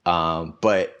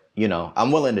 But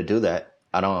I'm willing to do that.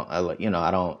 I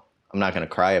don't I'm not going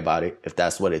to cry about it. If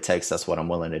that's what it takes, that's what I'm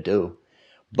willing to do.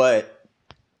 But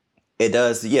it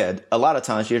does, yeah, a lot of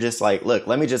times you're just like, look,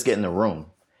 let me just get in the room.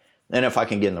 And if I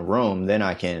can get in the room, then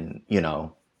I can,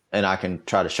 and I can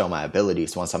try to show my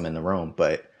abilities once I'm in the room.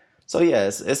 But so, yeah,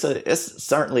 it's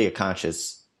certainly a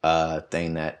conscious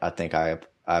thing that I think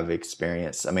I've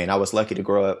experienced. I mean, I was lucky to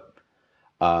grow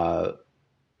up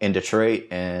in Detroit,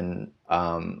 and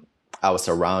I was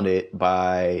surrounded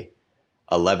by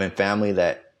a loving family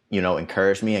that,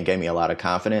 encouraged me and gave me a lot of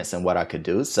confidence in what I could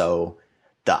do. So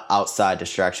the outside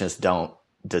distractions don't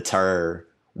deter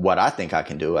what I think I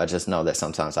can do. I just know that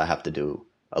sometimes I have to do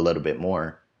a little bit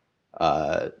more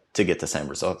to get the same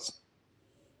results.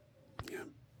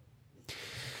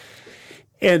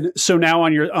 And so now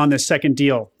on this second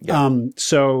deal,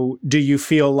 so do you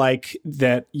feel like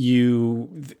that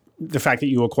the fact that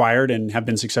you acquired and have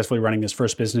been successfully running this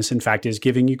first business, in fact, is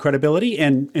giving you credibility?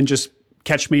 And just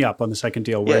catch me up on the second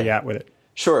deal. Where are you at with it?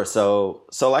 Sure. So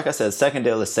like I said, second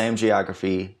deal is same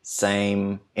geography,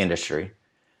 same industry.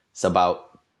 It's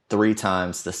about 3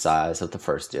 times the size of the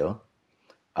first deal.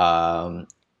 And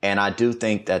I do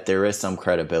think that there is some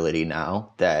credibility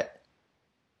now that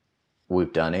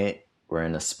we've done it. We're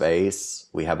in a space.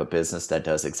 We have a business that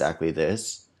does exactly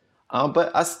this.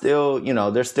 But I still,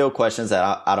 there's still questions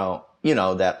that I don't,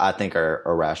 that I think are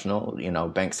irrational.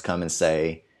 Banks come and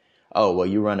say, oh, well,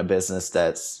 you run a business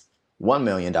that's $1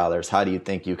 million. How do you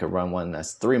think you could run one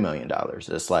that's $3 million?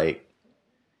 It's like,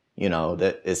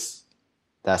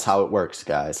 that's how it works,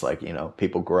 guys. Like,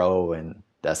 people grow, and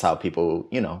that's how people,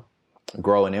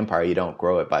 grow an empire. You don't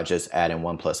grow it by just adding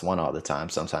 1 + 1 all the time.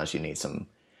 Sometimes you need some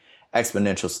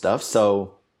exponential stuff.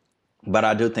 So, but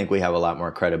I do think we have a lot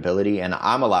more credibility, and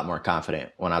I'm a lot more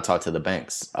confident when I talk to the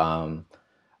banks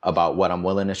about what I'm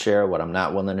willing to share, what I'm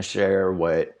not willing to share,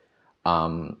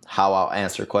 how I'll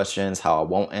answer questions, how I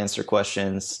won't answer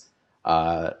questions.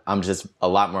 I'm just a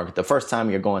lot more. The first time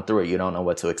you're going through it, you don't know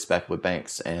what to expect with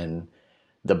banks, and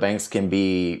the banks can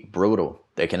be brutal.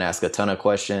 They can ask a ton of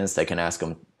questions. They can ask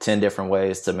them 10 different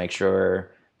ways to make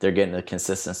sure they're getting a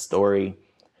consistent story.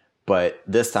 But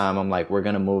this time I'm like, we're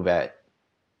going to move at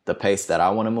the pace that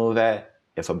I want to move at.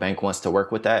 If a bank wants to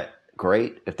work with that,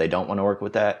 great. If they don't want to work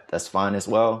with that, that's fine as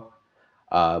well.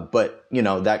 But,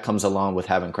 that comes along with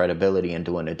having credibility and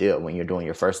doing a deal. When you're doing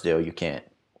your first deal, you can't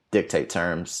dictate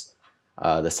terms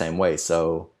the same way.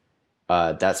 So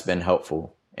that's been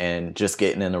helpful. And just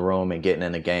getting in the room and getting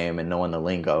in the game and knowing the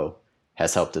lingo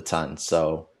has helped a ton.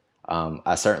 So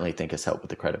I certainly think it's helped with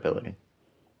the credibility.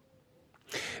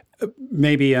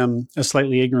 Maybe a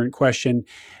slightly ignorant question.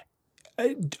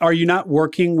 Are you not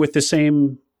working with the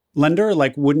same lender?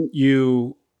 Like, wouldn't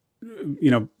you,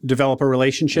 develop a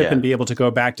relationship and be able to go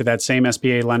back to that same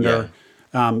SBA lender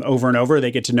over and over?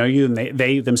 They get to know you, and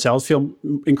they themselves feel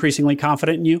increasingly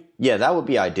confident in you? Yeah, that would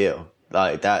be ideal.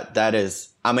 Like that is,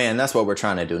 that's what we're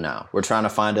trying to do now. We're trying to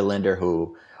find a lender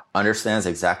who understands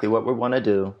exactly what we want to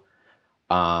do.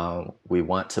 We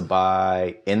want to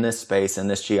buy in this space, in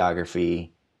this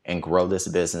geography, and grow this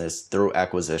business through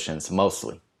acquisitions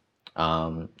mostly.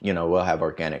 We'll have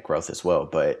organic growth as well,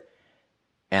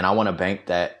 and I want a bank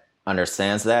that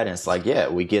understands that, and it's like, yeah,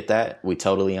 we get that. We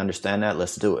totally understand that.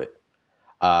 Let's do it.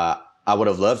 I would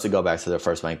have loved to go back to their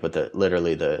first bank, but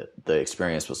the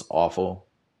experience was awful.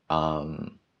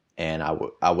 And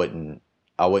I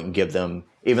wouldn't give them,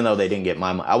 even though they didn't get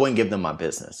my money, I wouldn't give them my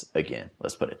business again.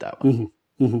 Let's put it that way.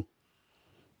 Mm-hmm. Mm-hmm.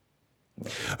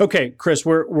 Okay, Chris,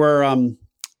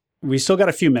 we still got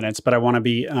a few minutes, but I want to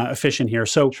be efficient here.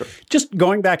 So Just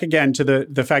going back again to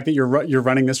the fact that you're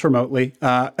running this remotely.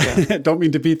 Don't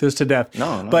mean to beat this to death.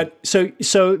 No. But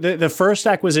so the first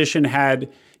acquisition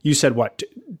had, you said what,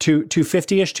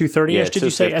 250-ish, 230-ish, did you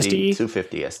say SDE?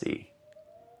 250 SDE.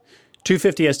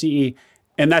 250 SDE.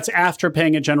 And that's after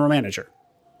paying a general manager.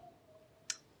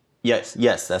 Yes,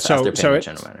 that's after paying a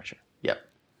general manager. Yep.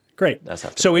 Great. That's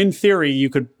after. So in theory, you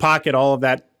could pocket all of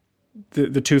that,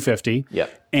 the 250,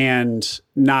 and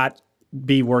not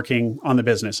be working on the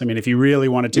business. I mean, if you really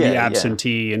wanted to be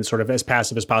absentee and sort of as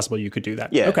passive as possible, you could do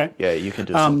that. Yeah. Okay. Yeah, you can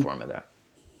do some form of that.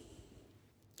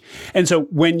 And so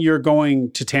when you're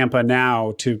going to Tampa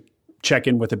now to check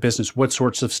in with the business, what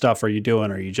sorts of stuff are you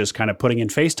doing? Are you just kind of putting in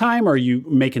FaceTime, or are you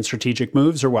making strategic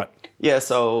moves, or what? Yeah,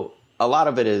 so a lot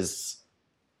of it is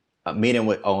meeting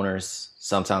with owners.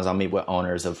 Sometimes I'll meet with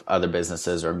owners of other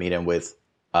businesses, or meeting with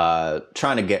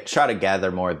try to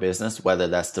gather more business, whether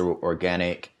that's through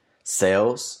organic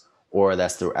sales or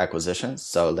that's through acquisitions.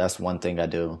 So that's one thing I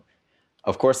do.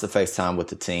 Of course, the FaceTime with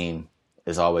the team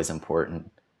is always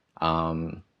important.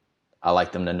 I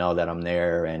like them to know that I'm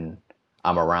there and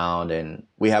I'm around, and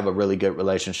we have a really good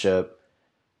relationship.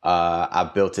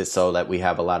 I've built it so that we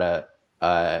have a lot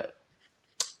of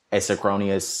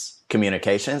asynchronous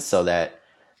communication so that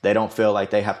they don't feel like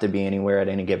they have to be anywhere at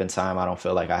any given time. I don't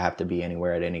feel like I have to be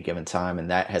anywhere at any given time.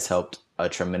 And that has helped a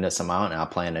tremendous amount. And I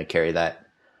plan to carry that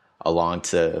along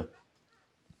to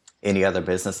any other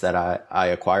business that I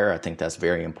acquire. I think that's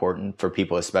very important for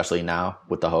people, especially now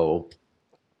with the whole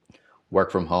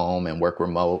work from home and work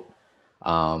remote,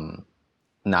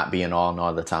 not being on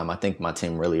all the time. I think my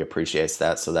team really appreciates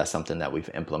that. So that's something that we've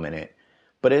implemented.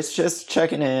 But it's just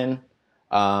checking in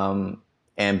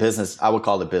and business. I would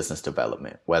call it business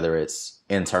development, whether it's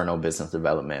internal business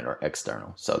development or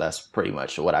external. So that's pretty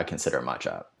much what I consider my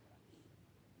job.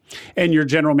 And your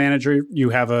general manager, you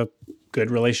have a good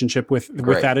relationship with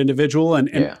that individual,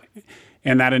 and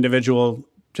that individual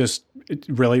just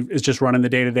really is just running the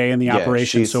day-to-day and the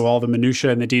operation. So all the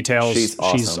minutia and the details,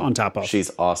 she's on top of. She's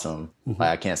awesome. Like,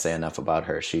 I can't say enough about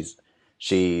her. She's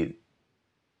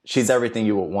everything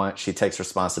you would want. She takes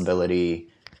responsibility.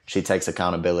 She takes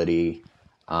accountability.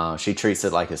 She treats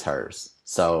it like it's hers.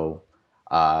 So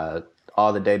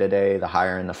all the day-to-day, the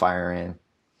hiring, the firing,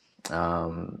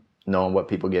 knowing what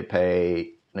people get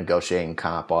paid, negotiating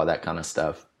comp, all that kind of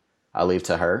stuff, I leave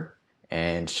to her,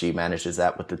 and she manages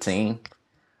that with the team,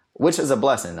 which is a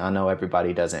blessing. I know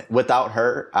everybody doesn't. Without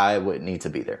her, I wouldn't need to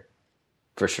be there,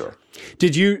 for sure.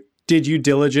 Did you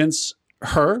diligence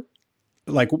her?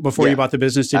 Like, before you bought the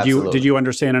business, did you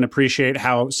understand and appreciate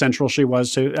how central she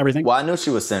was to everything? Well, I knew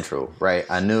she was central, right?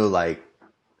 I knew, like,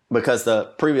 because the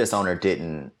previous owner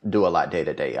didn't do a lot day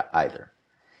to day either.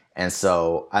 And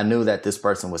so I knew that this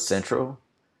person was central,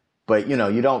 but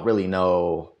you don't really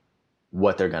know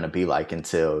what they're going to be like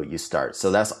until you start.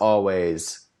 So that's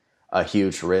always a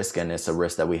huge risk. And it's a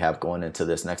risk that we have going into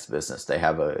this next business. They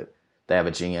have a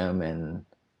GM, and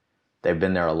they've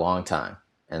been there a long time.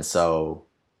 And so,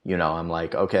 I'm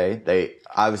like, okay, they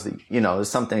obviously, there's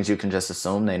some things you can just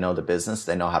assume they know the business.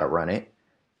 They know how to run it.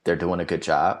 They're doing a good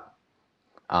job.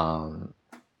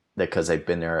 Because they've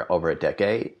been there over a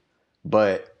decade.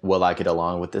 But will I get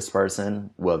along with this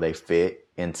person? Will they fit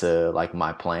into, like,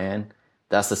 my plan?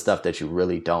 That's the stuff that you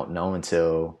really don't know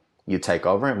until you take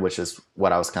over, and which is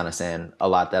what I was kind of saying. A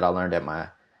lot that I learned at my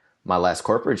last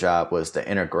corporate job was the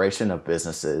integration of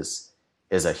businesses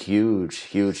is a huge,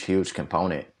 huge, huge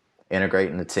component.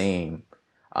 Integrating the team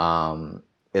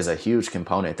is a huge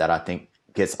component that I think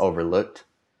gets overlooked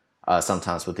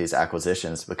sometimes with these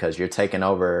acquisitions, because you're taking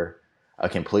over a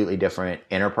completely different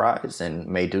enterprise and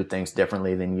may do things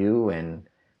differently than you and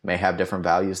may have different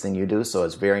values than you do. So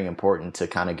it's very important to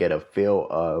kind of get a feel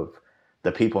of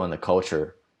the people and the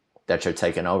culture that you're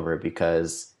taking over,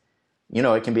 because,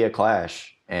 it can be a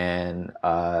clash, and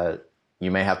you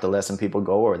may have to let some people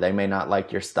go, or they may not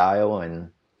like your style.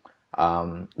 And,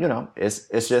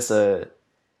 it's just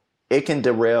it can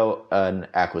derail an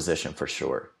acquisition for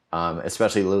sure.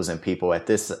 Especially losing people at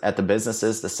the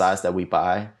businesses the size that we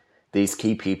buy. These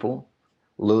key people,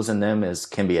 losing them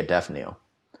can be a death knell.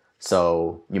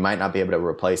 So you might not be able to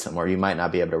replace them, or you might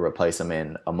not be able to replace them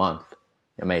in a month.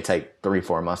 It may take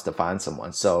 3-4 months to find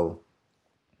someone. So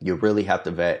you really have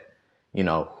to vet,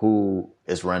 who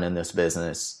is running this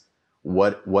business,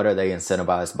 what are they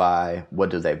incentivized by, what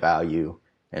do they value,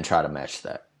 and try to match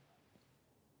that.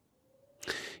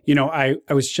 I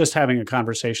was just having a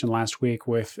conversation last week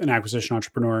with an acquisition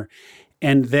entrepreneur,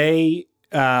 and they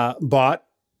bought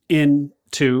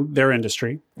into their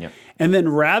industry. Yep. And then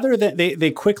rather than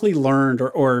they quickly learned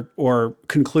or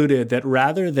concluded that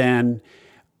rather than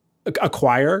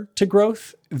acquire to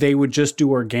growth, they would just do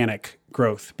organic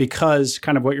growth, because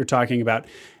kind of what you're talking about,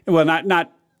 well,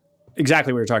 not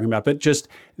exactly what you're talking about, but just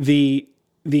the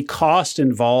cost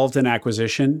involved in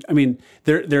acquisition. I mean,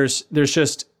 there's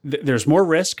more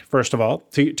risk, first of all,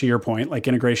 to your point, like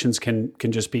integrations can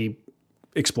just be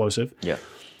explosive. Yeah.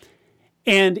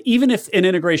 And even if an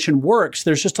integration works,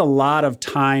 there's just a lot of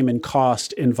time and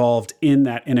cost involved in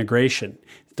that integration.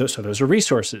 So those are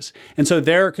resources. And so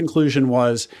their conclusion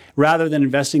was, rather than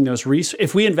investing those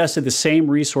if we invested the same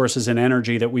resources and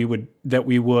energy that we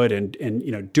would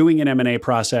and doing an M&A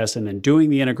process, and then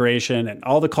doing the integration and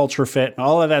all the culture fit and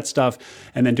all of that stuff,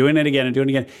 and then doing it again and doing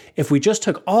it again, if we just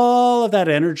took all of that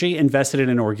energy, invested it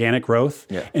in organic growth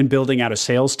and building out a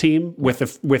sales team with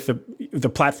the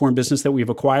platform business that we've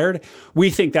acquired, we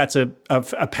think that's a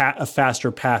faster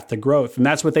path to growth. And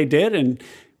that's what they did, and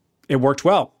it worked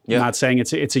well. Yeah. I'm not saying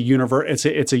it's a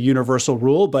universal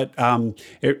rule, but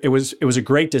it was a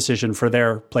great decision for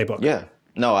their playbook. Yeah.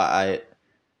 No, I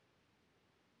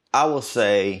will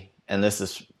say, and this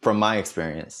is from my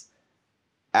experience,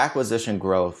 acquisition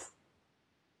growth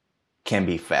can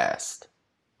be fast.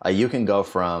 You can go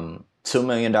from $2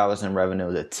 million in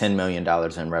revenue to $10 million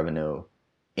in revenue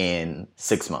in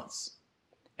 6 months.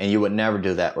 And you would never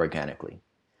do that organically,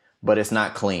 but it's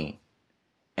not clean.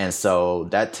 And so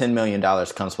that $10 million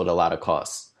comes with a lot of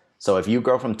costs. So if you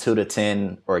grow from 2 to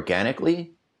 10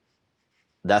 organically,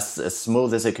 that's as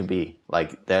smooth as it could be.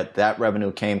 Like that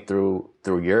revenue came through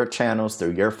your channels,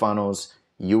 through your funnels.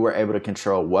 You were able to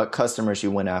control what customers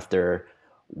you went after,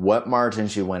 what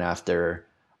margins you went after,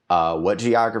 what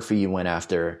geography you went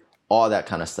after, all that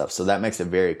kind of stuff. So that makes it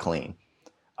very clean.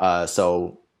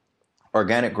 So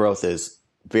organic growth is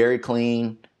very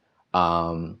clean.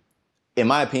 In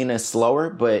my opinion, it's slower,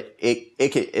 but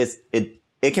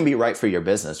it can be right for your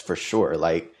business for sure.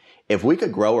 Like if we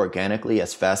could grow organically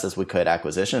as fast as we could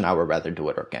acquisition, I would rather do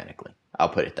it organically. I'll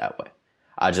put it that way.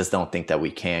 I just don't think that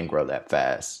we can grow that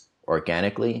fast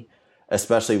organically,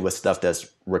 especially with stuff that's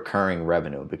recurring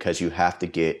revenue, because you have to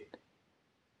get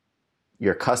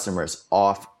your customers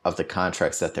off of the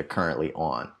contracts that they're currently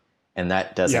on. And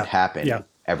that doesn't happen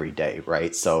every day,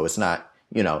 right? So it's not,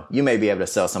 you may be able to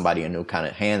sell somebody a new kind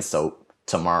of hand soap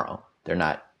tomorrow.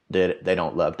 They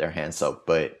don't love their hand soap,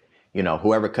 but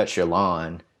whoever cuts your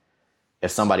lawn, if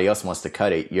somebody else wants to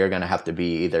cut it, you're going to have to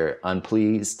be either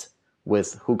unpleased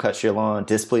with who cuts your lawn,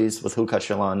 displeased with who cuts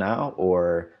your lawn now,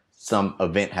 or some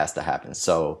event has to happen.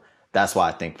 So that's why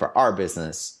I think for our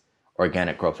business,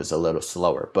 organic growth is a little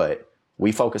slower, but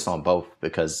we focus on both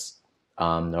because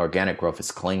the organic growth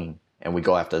is clean and we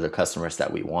go after the customers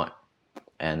that we want.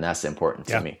 And that's important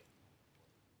to me.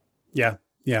 Yeah.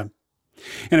 Yeah.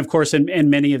 And of course,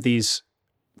 in many of these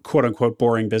quote unquote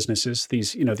boring businesses,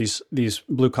 these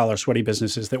blue collar sweaty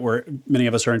businesses that many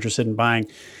of us are interested in buying,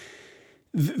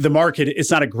 the market, it's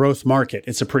not a growth market.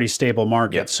 It's a pretty stable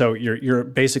market. Yep. So you're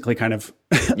basically kind of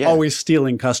always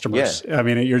stealing customers. Yeah. I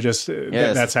mean, you're just,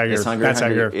 that's how you're, it's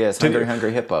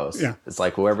hungry hippos. Yeah. It's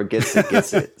like whoever gets it,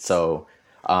 gets it. So,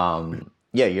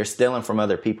 you're stealing from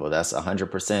other people. That's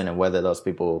 100%. And whether those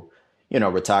people,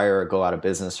 retire or go out of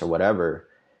business or whatever,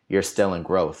 you're still in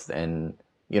growth. And,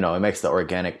 it makes the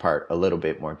organic part a little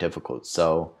bit more difficult.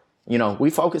 So, we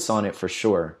focus on it for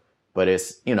sure, but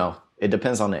it's, it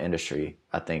depends on the industry,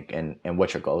 I think, and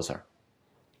what your goals are.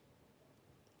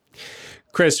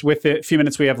 Chris, with the few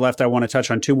minutes we have left, I want to touch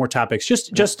on two more topics.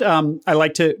 I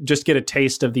like to just get a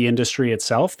taste of the industry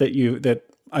itself that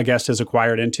a guest has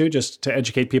acquired into, just to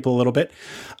educate people a little bit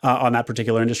on that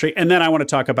particular industry. And then I want to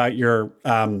talk about your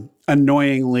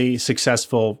annoyingly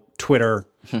successful Twitter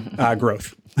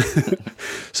growth.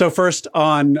 So first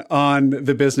on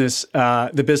the business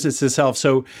itself.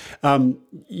 So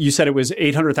you said it was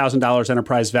 $800,000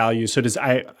 enterprise value. So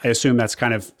I assume that's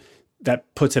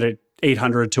that puts it at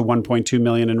 800 to 1.2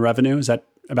 million in revenue. Is that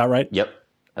about right? Yep.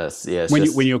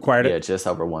 When you acquired it? Yeah, just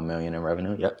over 1 million in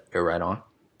revenue. Yep. You're right on.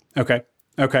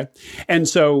 Okay. And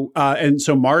so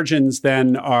margins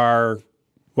then are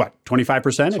what,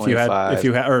 25%? If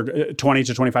you had or 20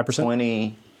 to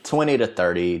 25%? 20 to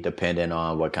 30, depending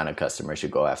on what kind of customers you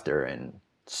go after and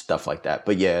stuff like that.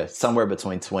 But yeah, somewhere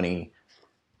between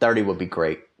 30 would be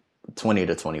great. 20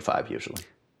 to 25 usually.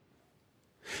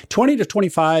 20 to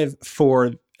 25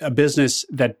 for a business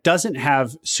that doesn't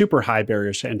have super high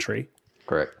barriers to entry.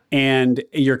 Correct. And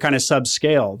you're kind of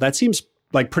subscale. That seems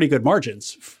like pretty good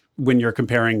margins when you're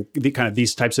comparing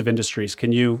these types of industries.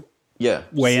 Can you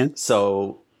weigh in?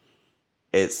 So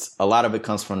it's a lot of it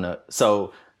comes from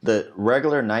the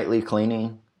regular nightly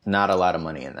cleaning, not a lot of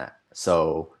money in that.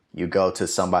 So you go to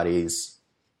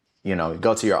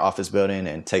go to your office building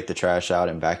and take the trash out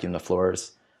and vacuum the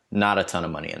floors. Not a ton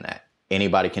of money in that.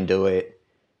 Anybody can do it.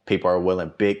 People are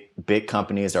willing, big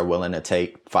companies are willing to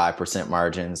take 5%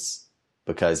 margins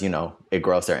because, it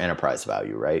grows their enterprise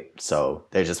value, right? So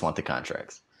they just want the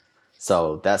contracts.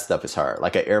 So that stuff is hard.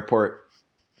 Like at airport,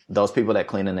 those people that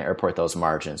clean in the airport, those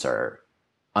margins are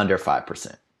under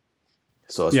 5%.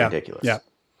 So it's ridiculous. Yeah.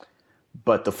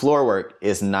 But the floor work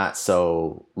is not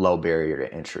so low barrier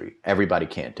to entry. Everybody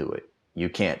can't do it. You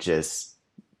can't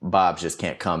Bob just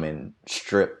can't come and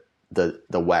strip the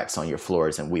wax on your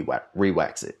floors and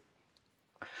re-wax it.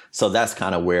 So that's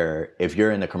kind of where, if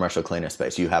you're in the commercial cleaner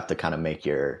space, you have to kind of make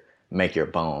your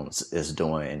bones is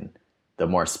doing the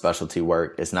more specialty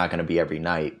work. It's not going to be every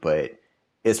night, but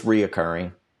it's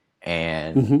reoccurring.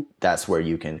 And that's where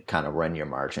you can kind of run your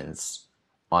margins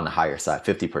on the higher side,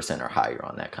 50% or higher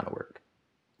on that kind of work.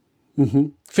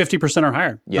 50% or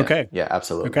higher. Yeah. Okay. Yeah,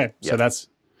 absolutely. Okay. Yep.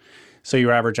 So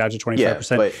you average out to 25%. Yeah,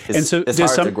 but it's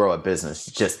hard to grow a business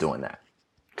just doing that.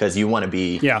 Because you want to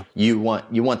be, you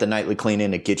want the nightly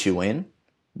cleaning to get you in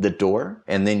the door,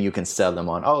 and then you can sell them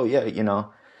on,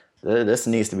 this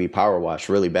needs to be power washed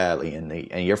really badly,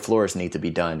 and your floors need to be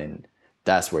done, and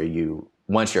that's where you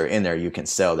once you're in there, you can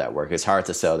sell that work. It's hard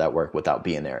to sell that work without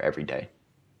being there every day.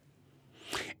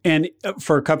 And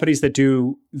for companies that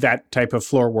do that type of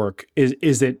floor work,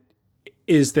 is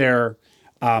their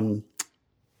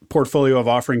portfolio of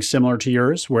offerings similar to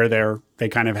yours, where they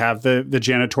kind of have the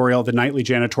nightly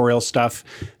janitorial stuff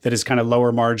that is kind of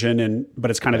lower margin,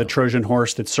 but it's kind of the Trojan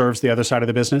horse that serves the other side of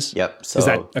the business? Yep. So, is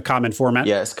that a common format?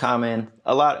 Yeah, it's common.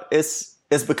 It's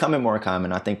becoming more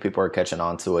common. I think people are catching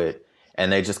on to it,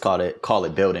 and they just call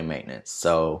it building maintenance.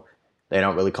 So they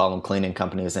don't really call them cleaning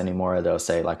companies anymore. They'll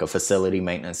say like a facility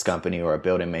maintenance company or a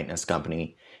building maintenance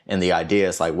company. And the idea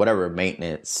is like whatever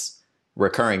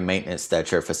recurring maintenance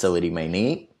that your facility may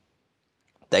need,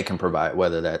 they can provide,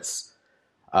 whether that's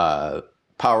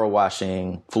power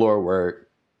washing, floor work,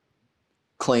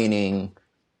 cleaning,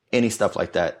 any stuff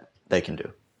like that, they can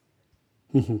do.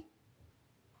 Mm-hmm.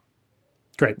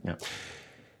 Great. Yeah.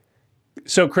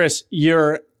 So, Chris,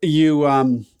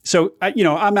 I'm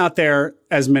out there,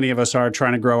 as many of us are,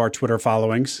 trying to grow our Twitter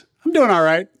followings. I'm doing all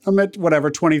right. I'm at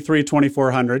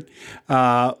 2,400.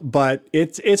 But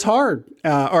it's hard.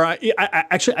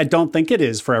 I don't think it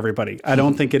is for everybody. I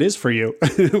don't think it is for you.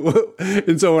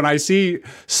 And so when I see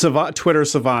Twitter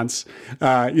savants,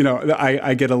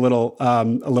 I get a little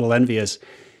envious.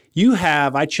 You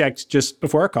have, I checked just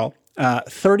before our call,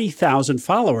 30,000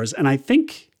 followers. And I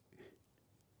think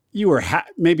you were,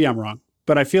 maybe I'm wrong,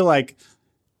 but I feel like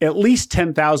at least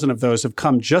 10,000 of those have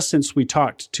come just since we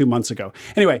talked 2 months ago.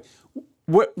 Anyway,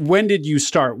 when did you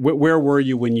start? Where were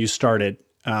you when you started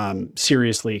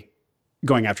seriously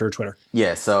going after Twitter?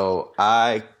 Yeah, so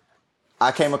I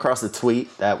came across a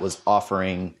tweet that was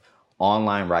offering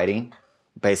online writing,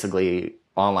 basically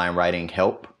online writing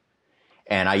help.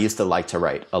 And I used to like to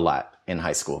write a lot in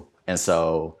high school. And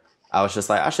so I was just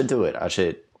like, I should do it. I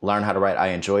should learn how to write. I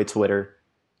enjoy Twitter.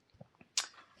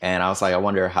 And I was like, I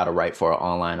wonder how to write for an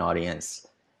online audience.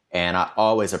 And I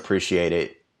always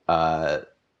appreciated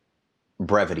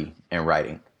brevity in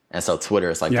writing. And so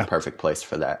Twitter is like the perfect place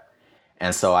for that.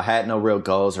 And so I had no real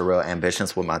goals or real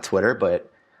ambitions with my Twitter,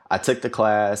 but I took the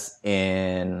class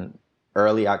in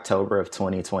early October of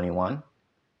 2021.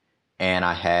 And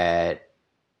I had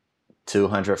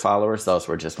 200 followers. Those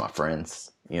were just my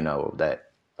friends,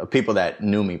 people that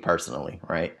knew me personally,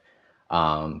 right?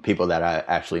 People that I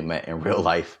actually met in real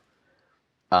life.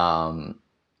 And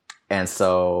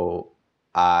so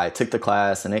I took the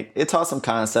class, and it taught some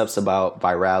concepts about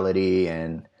virality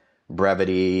and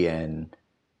brevity and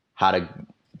how to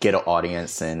get an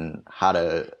audience and how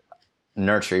to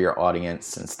nurture your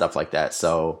audience and stuff like that.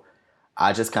 So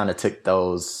I just kind of took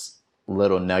those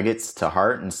little nuggets to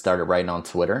heart and started writing on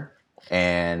Twitter.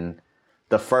 And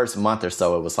the first month or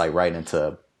so, it was like right into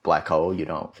a black hole.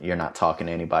 You're not talking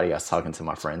to anybody. I was talking to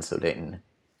my friends who didn't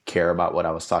care about what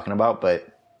I was talking about, but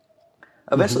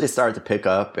eventually it started to pick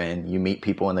up, and you meet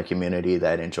people in the community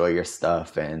that enjoy your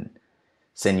stuff and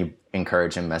send you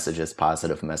encouraging messages,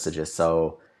 positive messages.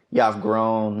 So yeah, I've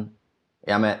grown.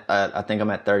 Yeah, I think I'm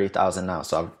at 30,000 now.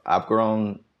 So I've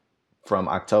grown from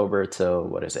October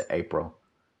to April.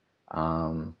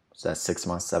 So that's 6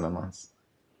 months, 7 months.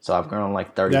 So I've grown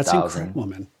like 30,000. That's incredible,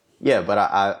 man. Yeah, but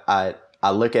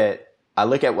I look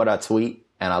at what I tweet,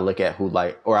 and I look at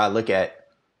I look at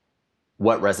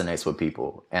what resonates with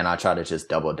people, and I try to just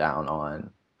double down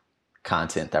on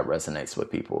content that resonates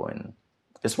with people, and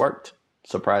it's worked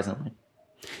surprisingly.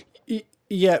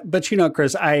 Yeah, but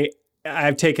Chris,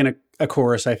 I've taken a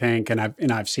course, I think,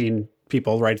 and I've seen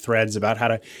people write threads about how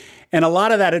to, and a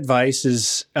lot of that advice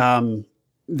is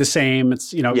the same.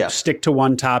 It's stick to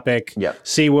one topic,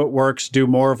 see what works, do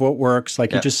more of what works,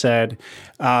 like you just said.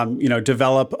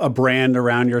 Develop a brand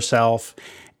around yourself,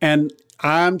 and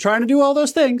I'm trying to do all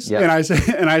those things, and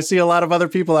I see a lot of other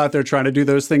people out there trying to do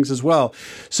those things as well.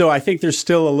 So I think there's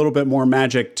still a little bit more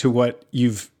magic to what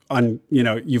you've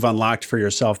unlocked for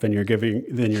yourself than you're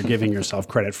giving yourself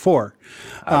credit for.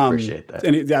 I appreciate that.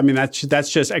 And that's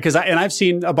just because I've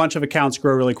seen a bunch of accounts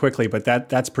grow really quickly, but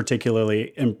that's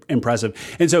particularly impressive.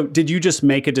 And so, did you just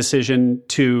make a decision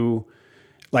to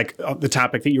like the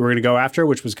topic that you were going to go after,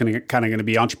 which was going to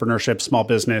be entrepreneurship, small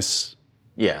business?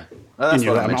 Yeah, that's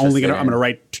what I'm going to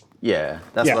write. Yeah,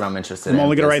 that's what I'm interested in. I'm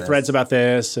only going to write threads about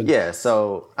this. Yeah,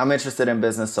 so I'm interested in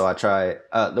business. So I try.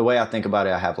 The way I think about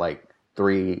it, I have like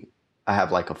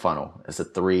a funnel. It's a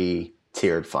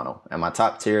 3-tiered funnel, and my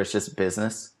top tier is just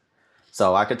business.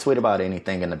 So I could tweet about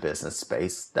anything in the business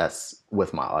space that's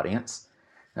with my audience.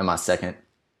 And my second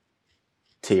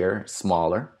tier,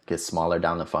 gets smaller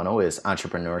down the funnel, is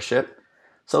entrepreneurship.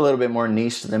 It's a little bit more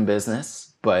niche than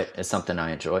business, but it's something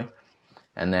I enjoy.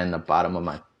 And then the bottom of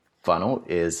my funnel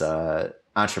is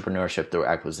entrepreneurship through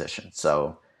acquisition.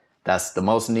 So that's the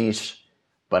most niche,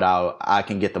 but I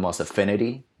can get the most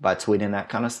affinity by tweeting that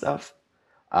kind of stuff.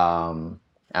 I'm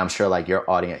sure like your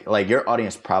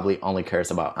audience probably only cares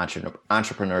about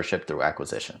entrepreneurship through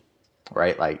acquisition,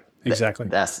 right? Like Exactly.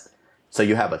 So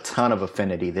you have a ton of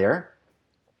affinity there.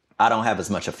 I don't have as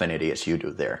much affinity as you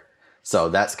do there. So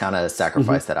that's kind of a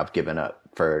sacrifice that I've given up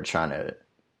for trying to,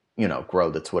 grow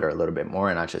the Twitter a little bit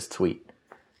more. And I just tweet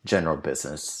general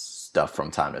business stuff from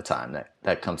time to time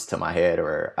that comes to my head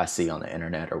or I see on the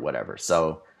internet or whatever.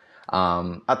 So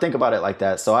I think about it like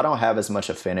that. So I don't have as much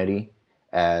affinity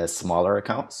as smaller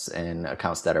accounts and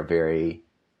accounts that are very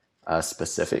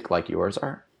specific like yours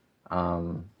are.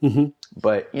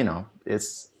 But,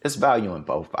 it's value in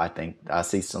both. I think I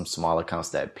see some small accounts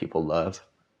that people love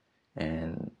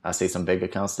and I see some big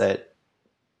accounts that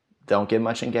don't get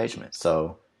much engagement.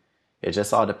 So it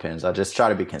just all depends. I just try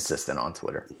to be consistent on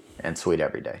Twitter and tweet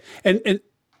every day.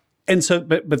 And so,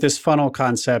 but this funnel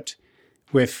concept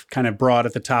with kind of broad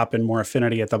at the top and more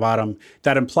affinity at the bottom,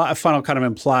 that funnel kind of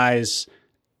implies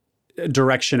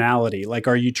directionality. Like,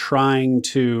 are you trying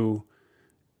to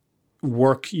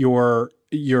work your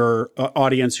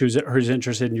audience who's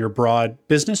interested in your broad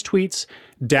business tweets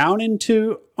down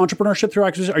into entrepreneurship through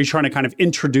acquisition? Are you trying to kind of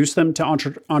introduce them to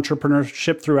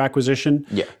entrepreneurship through acquisition?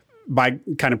 Yeah. By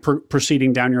kind of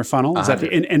proceeding down your funnel? Is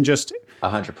 100. that and just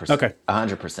 100%? Okay.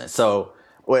 100%. So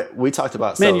what we talked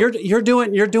about. Man, you're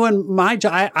doing my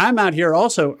job. I'm out here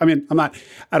also. I mean, I'm not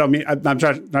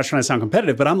trying to sound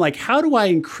competitive, but I'm like, how do I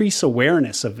increase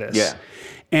awareness of this? Yeah.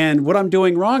 And what I'm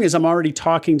doing wrong is I'm already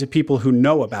talking to people who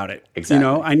know about it. Exactly.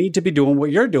 I need to be doing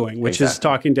what you're doing, which is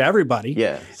talking to everybody.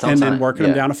 Yeah. And then working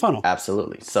them down a funnel.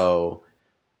 Absolutely. So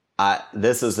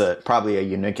this is probably a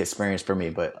unique experience for me,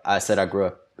 but I said I grew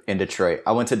up in Detroit.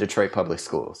 I went to Detroit public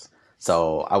schools.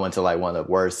 So I went to like one of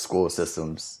the worst school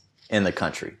systems in the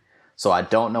country. So I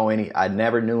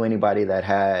never knew anybody that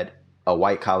had a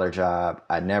white collar job.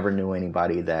 I never knew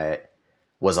anybody that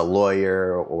was a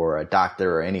lawyer or a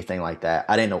doctor or anything like that.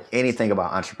 I didn't know anything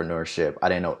about entrepreneurship. I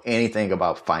didn't know anything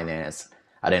about finance.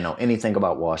 I didn't know anything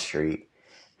about Wall Street.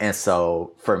 And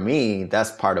so for me, that's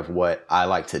part of what I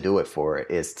like to do it for,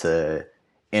 is to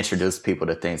introduce people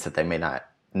to things that they may not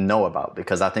know about,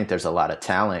 because I think there's a lot of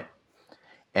talent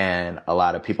and a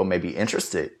lot of people may be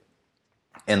interested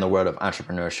in the world of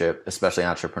entrepreneurship, especially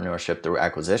entrepreneurship through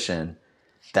acquisition,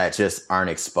 that just aren't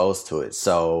exposed to it.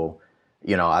 So,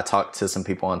 I talked to some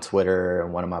people on Twitter,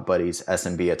 and one of my buddies,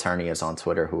 S&B attorney, is on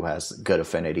Twitter, who has good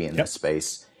affinity in this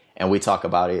space. And we talk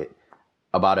about it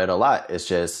a lot. It's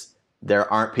just,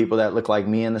 there aren't people that look like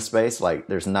me in the space. Like,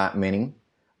 there's not many.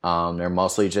 They're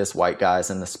mostly just white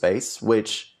guys in the space,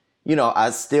 which,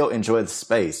 I still enjoy the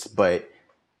space, but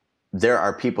there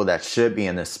are people that should be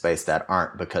in this space that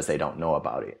aren't because they don't know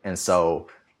about it. And so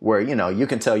where, you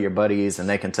can tell your buddies and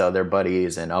they can tell their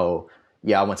buddies and, oh,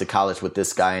 yeah, I went to college with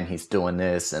this guy and he's doing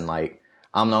this. And like,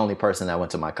 I'm the only person that went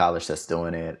to my college that's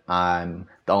doing it. I'm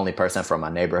the only person from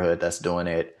my neighborhood that's doing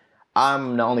it.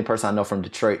 I'm the only person I know from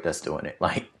Detroit that's doing it.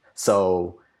 Like,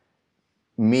 so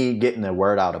me getting the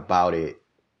word out about it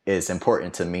is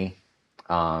important to me.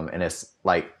 And it's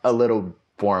like a little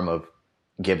form of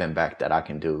giving back that I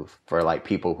can do for like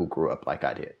people who grew up like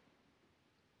I did.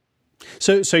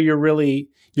 So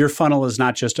your funnel is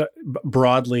not just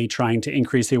broadly trying to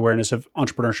increase the awareness of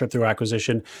entrepreneurship through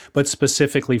acquisition, but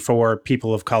specifically for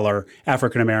people of color,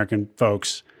 African-American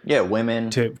folks. Yeah, women.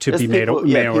 To be made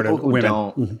aware to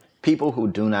women. People who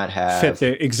do not have fit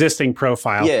the existing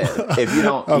profile. Yeah, if you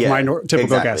don't of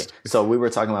typical guest. So we were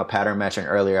talking about pattern matching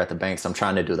earlier at the banks. I'm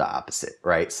trying to do the opposite,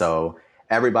 right? So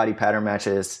everybody pattern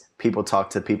matches. People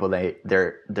talk to people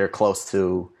they're close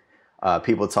to.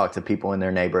 People talk to people in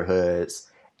their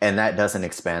neighborhoods, and that doesn't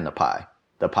expand the pie.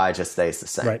 The pie just stays the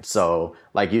same. Right. So,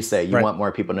 like you said, you want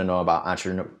more people to know about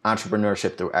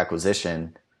entrepreneurship through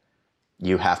acquisition.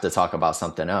 You have to talk about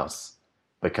something else,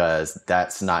 because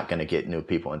that's not going to get new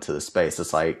people into the space.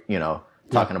 It's like,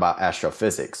 talking about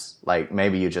astrophysics. Like,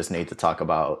 maybe you just need to talk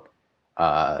about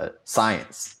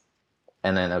science.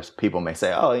 And then people may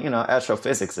say, oh,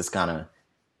 astrophysics is kind of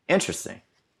interesting.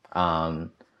 So,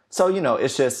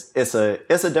 it's just, it's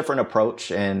a different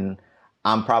approach, and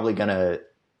I'm probably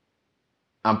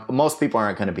most people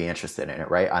aren't going to be interested in it,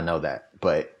 right? I know that,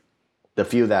 but the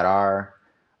few that are,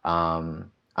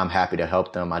 I'm happy to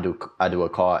help them. I do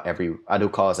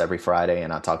calls every Friday,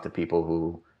 and I talk to people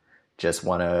who just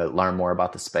want to learn more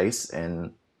about the space,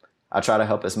 and I try to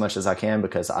help as much as I can,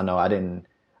 because I know I didn't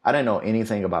know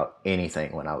anything about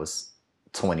anything when I was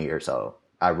 20 years old.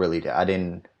 I really did.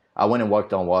 I went and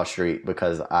worked on Wall Street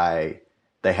because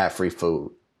they had free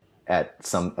food at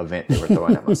some event they were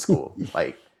throwing at my school.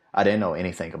 Like, I didn't know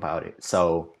anything about it.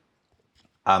 So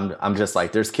I'm just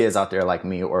like, there's kids out there like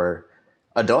me or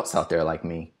adults out there like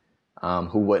me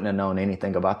who wouldn't have known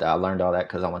anything about that. I learned all that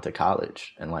because I went to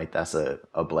college, and like that's a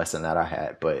blessing that I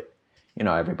had. But you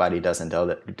know, everybody doesn't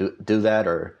do that,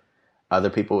 or other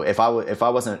people. If I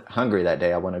wasn't hungry that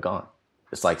day, I wouldn't have gone.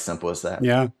 It's like simple as that.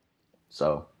 Yeah.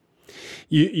 So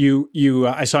you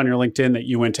I saw on your LinkedIn that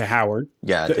you went to Howard.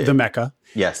 Yeah, the Mecca.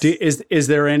 Yes. Is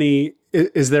there any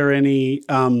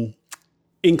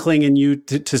inkling in you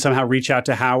to somehow reach out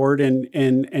to Howard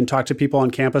and talk to people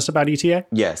on campus about ETA?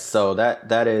 Yes. So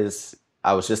that is,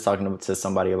 I was just talking to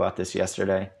somebody about this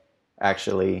yesterday.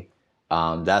 Actually,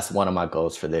 that's one of my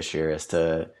goals for this year, is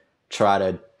to try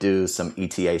to do some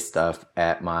ETA stuff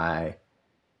at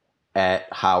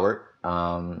Howard.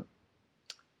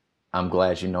 I'm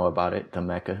glad you know about it, the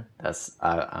Mecca.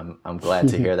 I'm glad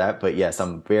to hear that. But yes,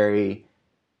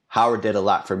 Howard did a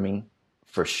lot for me,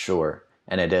 for sure.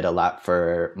 And it did a lot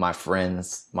for my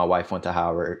friends. My wife went to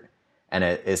Howard, and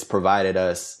it's provided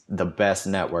us the best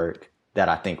network that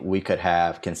I think we could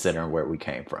have, considering where we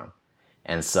came from.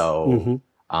 And so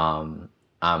I'm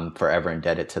forever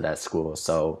indebted to that school.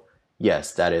 So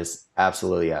yes, that is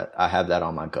absolutely, I have that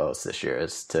on my goals this year,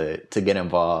 is to get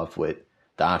involved with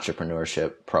the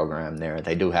entrepreneurship program there.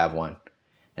 They do have one.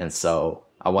 And so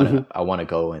I want to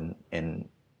go and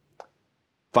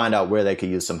find out where they could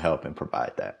use some help and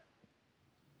provide that.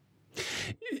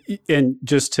 And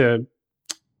just to,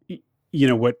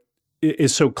 what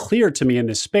is so clear to me in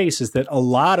this space is that a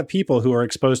lot of people who are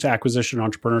exposed to acquisition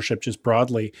entrepreneurship just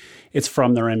broadly, it's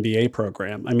from their MBA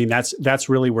program. I mean, that's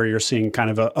really where you're seeing kind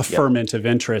of a ferment of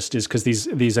interest, is because these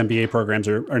MBA programs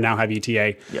are now have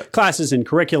ETA classes and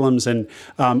curriculums, and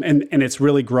it's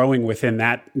really growing within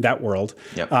that world.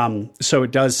 So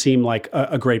it does seem like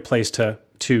a great place to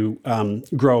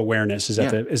grow awareness is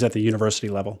at the university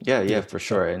level. Yeah, for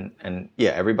sure. And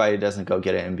everybody doesn't go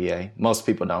get an MBA. Most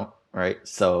people don't, right?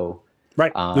 So,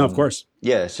 right. No, of course.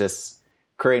 Yeah, it's just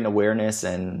creating awareness,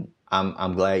 and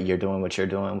I'm glad you're doing what you're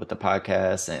doing with the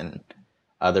podcast, and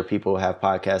other people have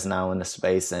podcasts now in the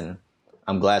space, and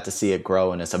I'm glad to see it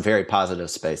grow. And it's a very positive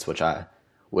space, which I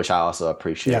also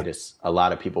appreciate. It's a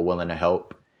lot of people willing to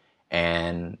help,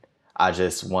 and I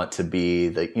just want to be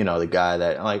the guy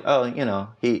that, like,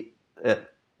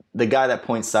 the guy that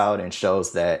points out and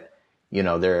shows that,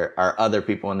 there are other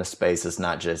people in the space. It's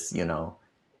not just,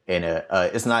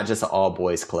 it's not just an all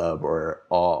boys club or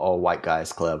all white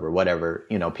guys club or whatever,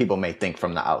 people may think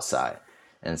from the outside.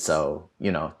 And so,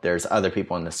 there's other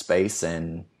people in the space,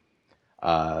 and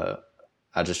I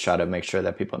just try to make sure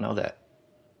that people know that.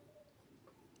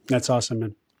 That's awesome,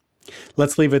 man.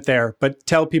 Let's leave it there, but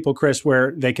tell people, Chris,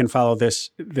 where they can follow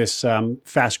this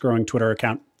fast-growing Twitter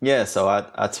account. Yeah, so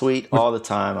I tweet all the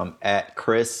time. I'm at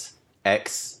Chris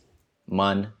X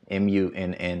Munn,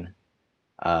 MUNN.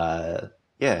 And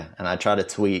I try to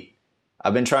tweet.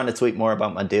 I've been trying to tweet more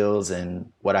about my deals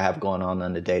and what I have going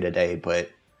on the day-to-day,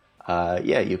 but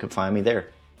you can find me there.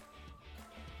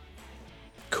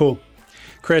 Cool.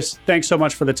 Chris, thanks so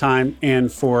much for the time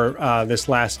and for this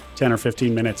last 10 or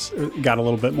 15 minutes. Got a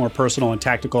little bit more personal and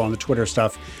tactical on the Twitter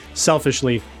stuff.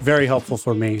 Selfishly, very helpful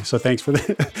for me. So thanks for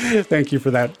thank you for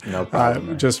that. No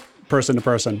problem. Just person to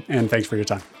person. And thanks for your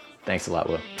time. Thanks a lot,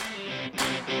 Will.